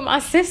same thing with my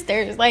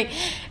sisters. Like,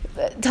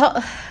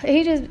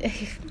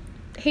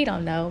 he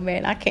don't know,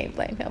 man. I can't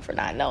blame him for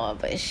not knowing,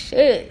 but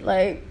shit,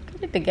 like,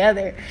 get it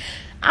together.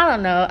 I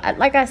don't know.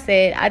 Like I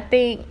said, I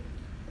think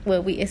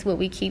what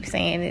we keep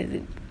saying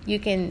is you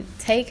can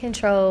take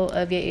control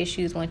of your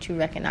issues once you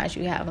recognize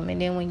you have them,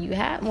 and then when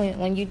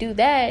you do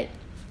that,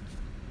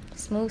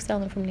 smooth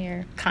sailing from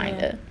there,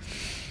 kinda. Yeah.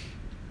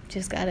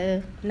 Just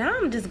gotta. Now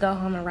I'm just go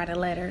home and write a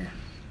letter.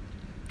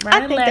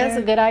 I think that's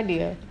a good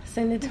idea.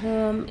 Send it to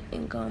him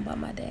and go about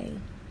my day.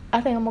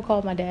 I think I'm gonna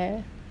call my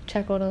dad,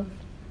 check on him,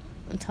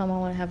 and tell him I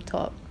want to have a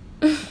talk.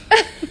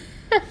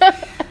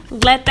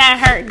 Let that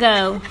hurt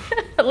go.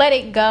 Let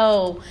it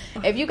go.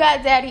 If you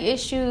got daddy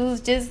issues,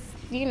 just,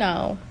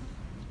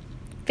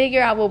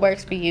 figure out what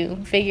works for you.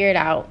 Figure it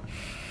out.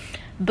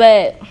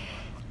 But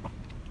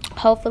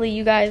hopefully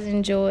you guys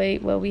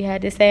enjoyed what we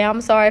had to say. I'm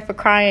sorry for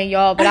crying,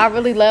 y'all, but I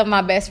really love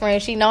my best friend.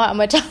 She know how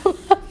much I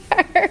love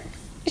her.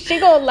 She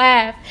gonna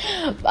laugh.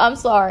 I'm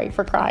sorry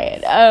for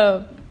crying.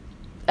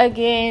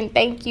 Again,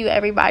 thank you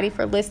everybody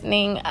for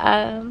listening.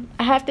 I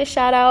have to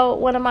shout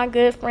out one of my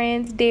good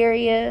friends,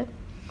 Daria.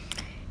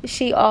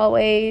 She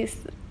always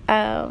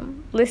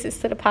listens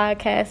to the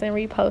podcast and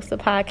reposts the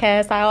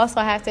podcast. I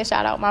also have to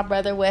shout out my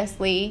brother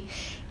Wesley.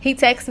 He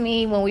texted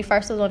me when we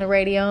first was on the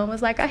radio and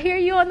was like, I hear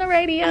you on the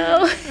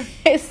radio.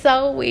 It's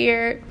so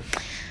weird.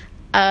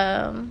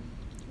 I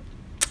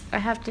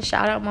have to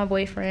shout out my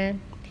boyfriend.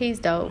 He's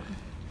dope.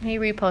 He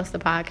reposts the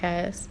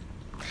podcast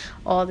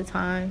all the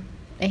time.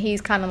 And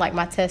he's kind of like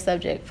my test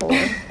subject for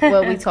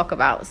what we talk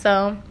about.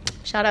 So,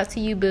 shout out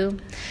to you, boo.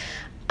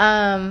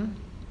 I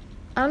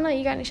don't know.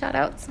 You got any shout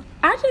outs?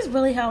 I just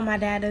really hope my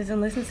dad doesn't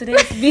listen to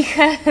this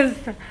because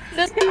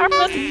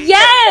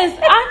yes,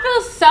 I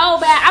feel so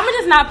bad. I'm gonna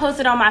just not post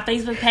it on my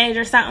Facebook page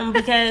or something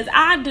because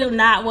I do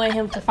not want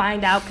him to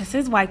find out because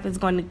his wife is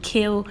going to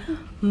kill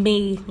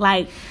me.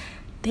 Like,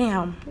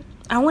 damn.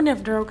 I wonder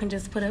if Daryl can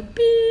just put a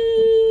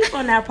beep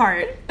on that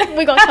part.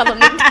 We're gonna tell him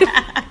to do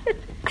that.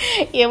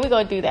 Yeah, we're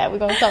gonna do that. We're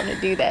gonna tell him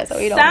to do that so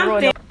he don't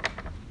ruin it.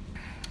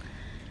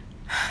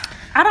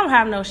 I don't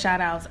have no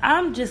shout outs.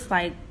 I'm just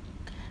like,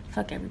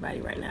 fuck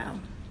everybody right now.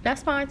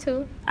 That's fine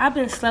too. I've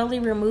been slowly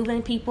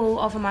removing people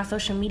off of my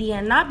social media,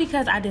 and not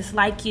because I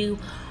dislike you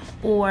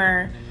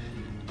or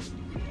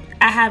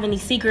I have any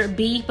secret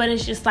beef, but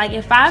it's just like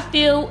if I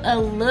feel a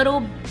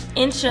little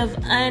inch of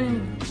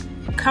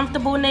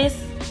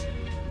uncomfortableness,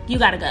 you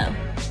gotta go.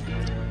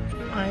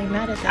 I ain't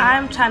mad at that.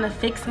 I'm trying to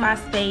fix my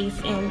space,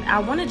 and I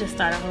want to just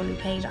start a whole new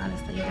page,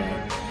 honestly,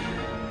 but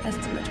that's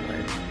too much work.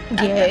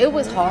 Yeah, it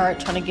was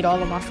hard trying to get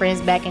all of my friends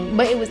back,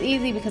 but it was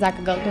easy because I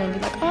could go through and be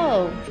like,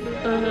 oh,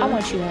 I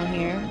want you on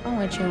here. I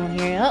want you on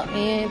here. Oh,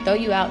 man, throw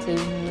you out too.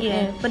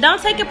 Yeah, but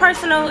don't take it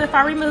personal if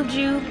I removed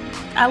you.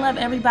 I love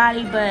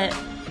everybody, but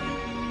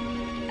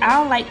I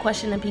don't like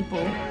questioning people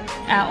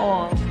at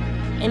all.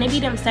 And it be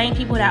them same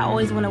people that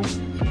always want to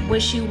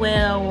wish you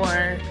well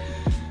or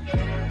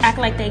act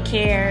like they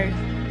care.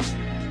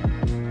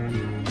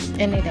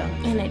 And they don't.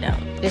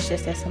 It's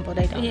just that simple.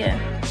 They don't. Yeah.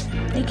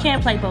 You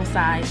can't play both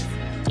sides.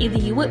 Either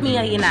you with me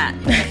or you're not.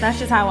 That's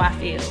just how I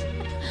feel.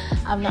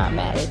 I'm not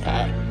mad at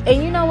that.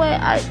 And you know what?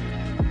 I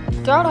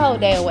throw the whole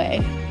day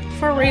away.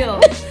 For real.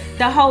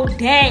 The whole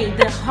day.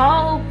 The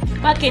whole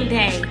fucking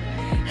day.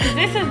 Because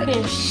this has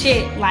been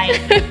shit. Like.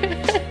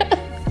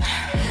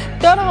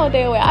 Throw the whole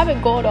day away. I've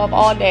been going off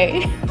all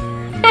day.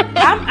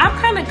 I'm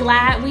kind of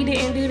glad we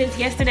didn't do this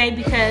yesterday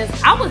because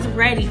I was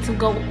ready to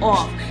go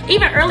off.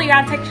 Even earlier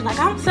I texted you like,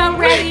 I'm so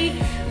ready,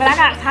 but I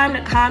got time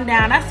to calm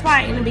down. That's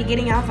why in the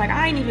beginning I was like,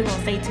 I ain't even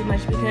gonna say too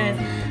much because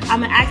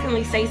I'm gonna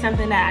accidentally say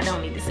something that I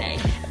don't need to say.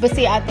 But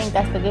see, I think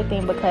that's the good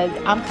thing because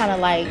I'm kind of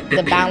like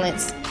the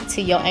balance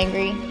to your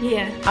angry.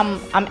 Yeah.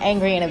 I'm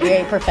angry in a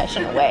very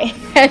professional way,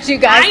 as you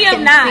guys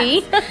can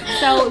see.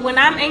 So when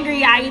I'm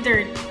angry,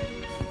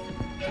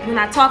 when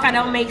I talk, I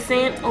don't make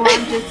sense, or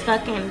I'm just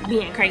fucking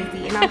being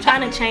crazy. And I'm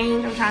trying to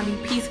change. I'm trying to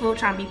be peaceful,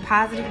 trying to be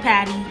positive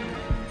Patty.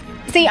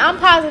 See, I'm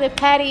positive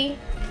Patty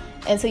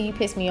until you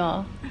piss me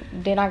off.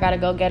 Then I gotta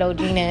go ghetto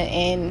Gina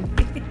and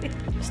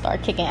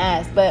start kicking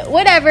ass. But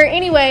whatever.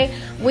 Anyway,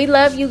 we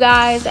love you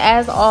guys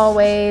as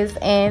always.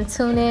 And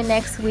tune in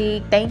next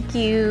week. Thank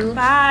you.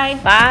 Bye.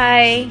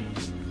 Bye.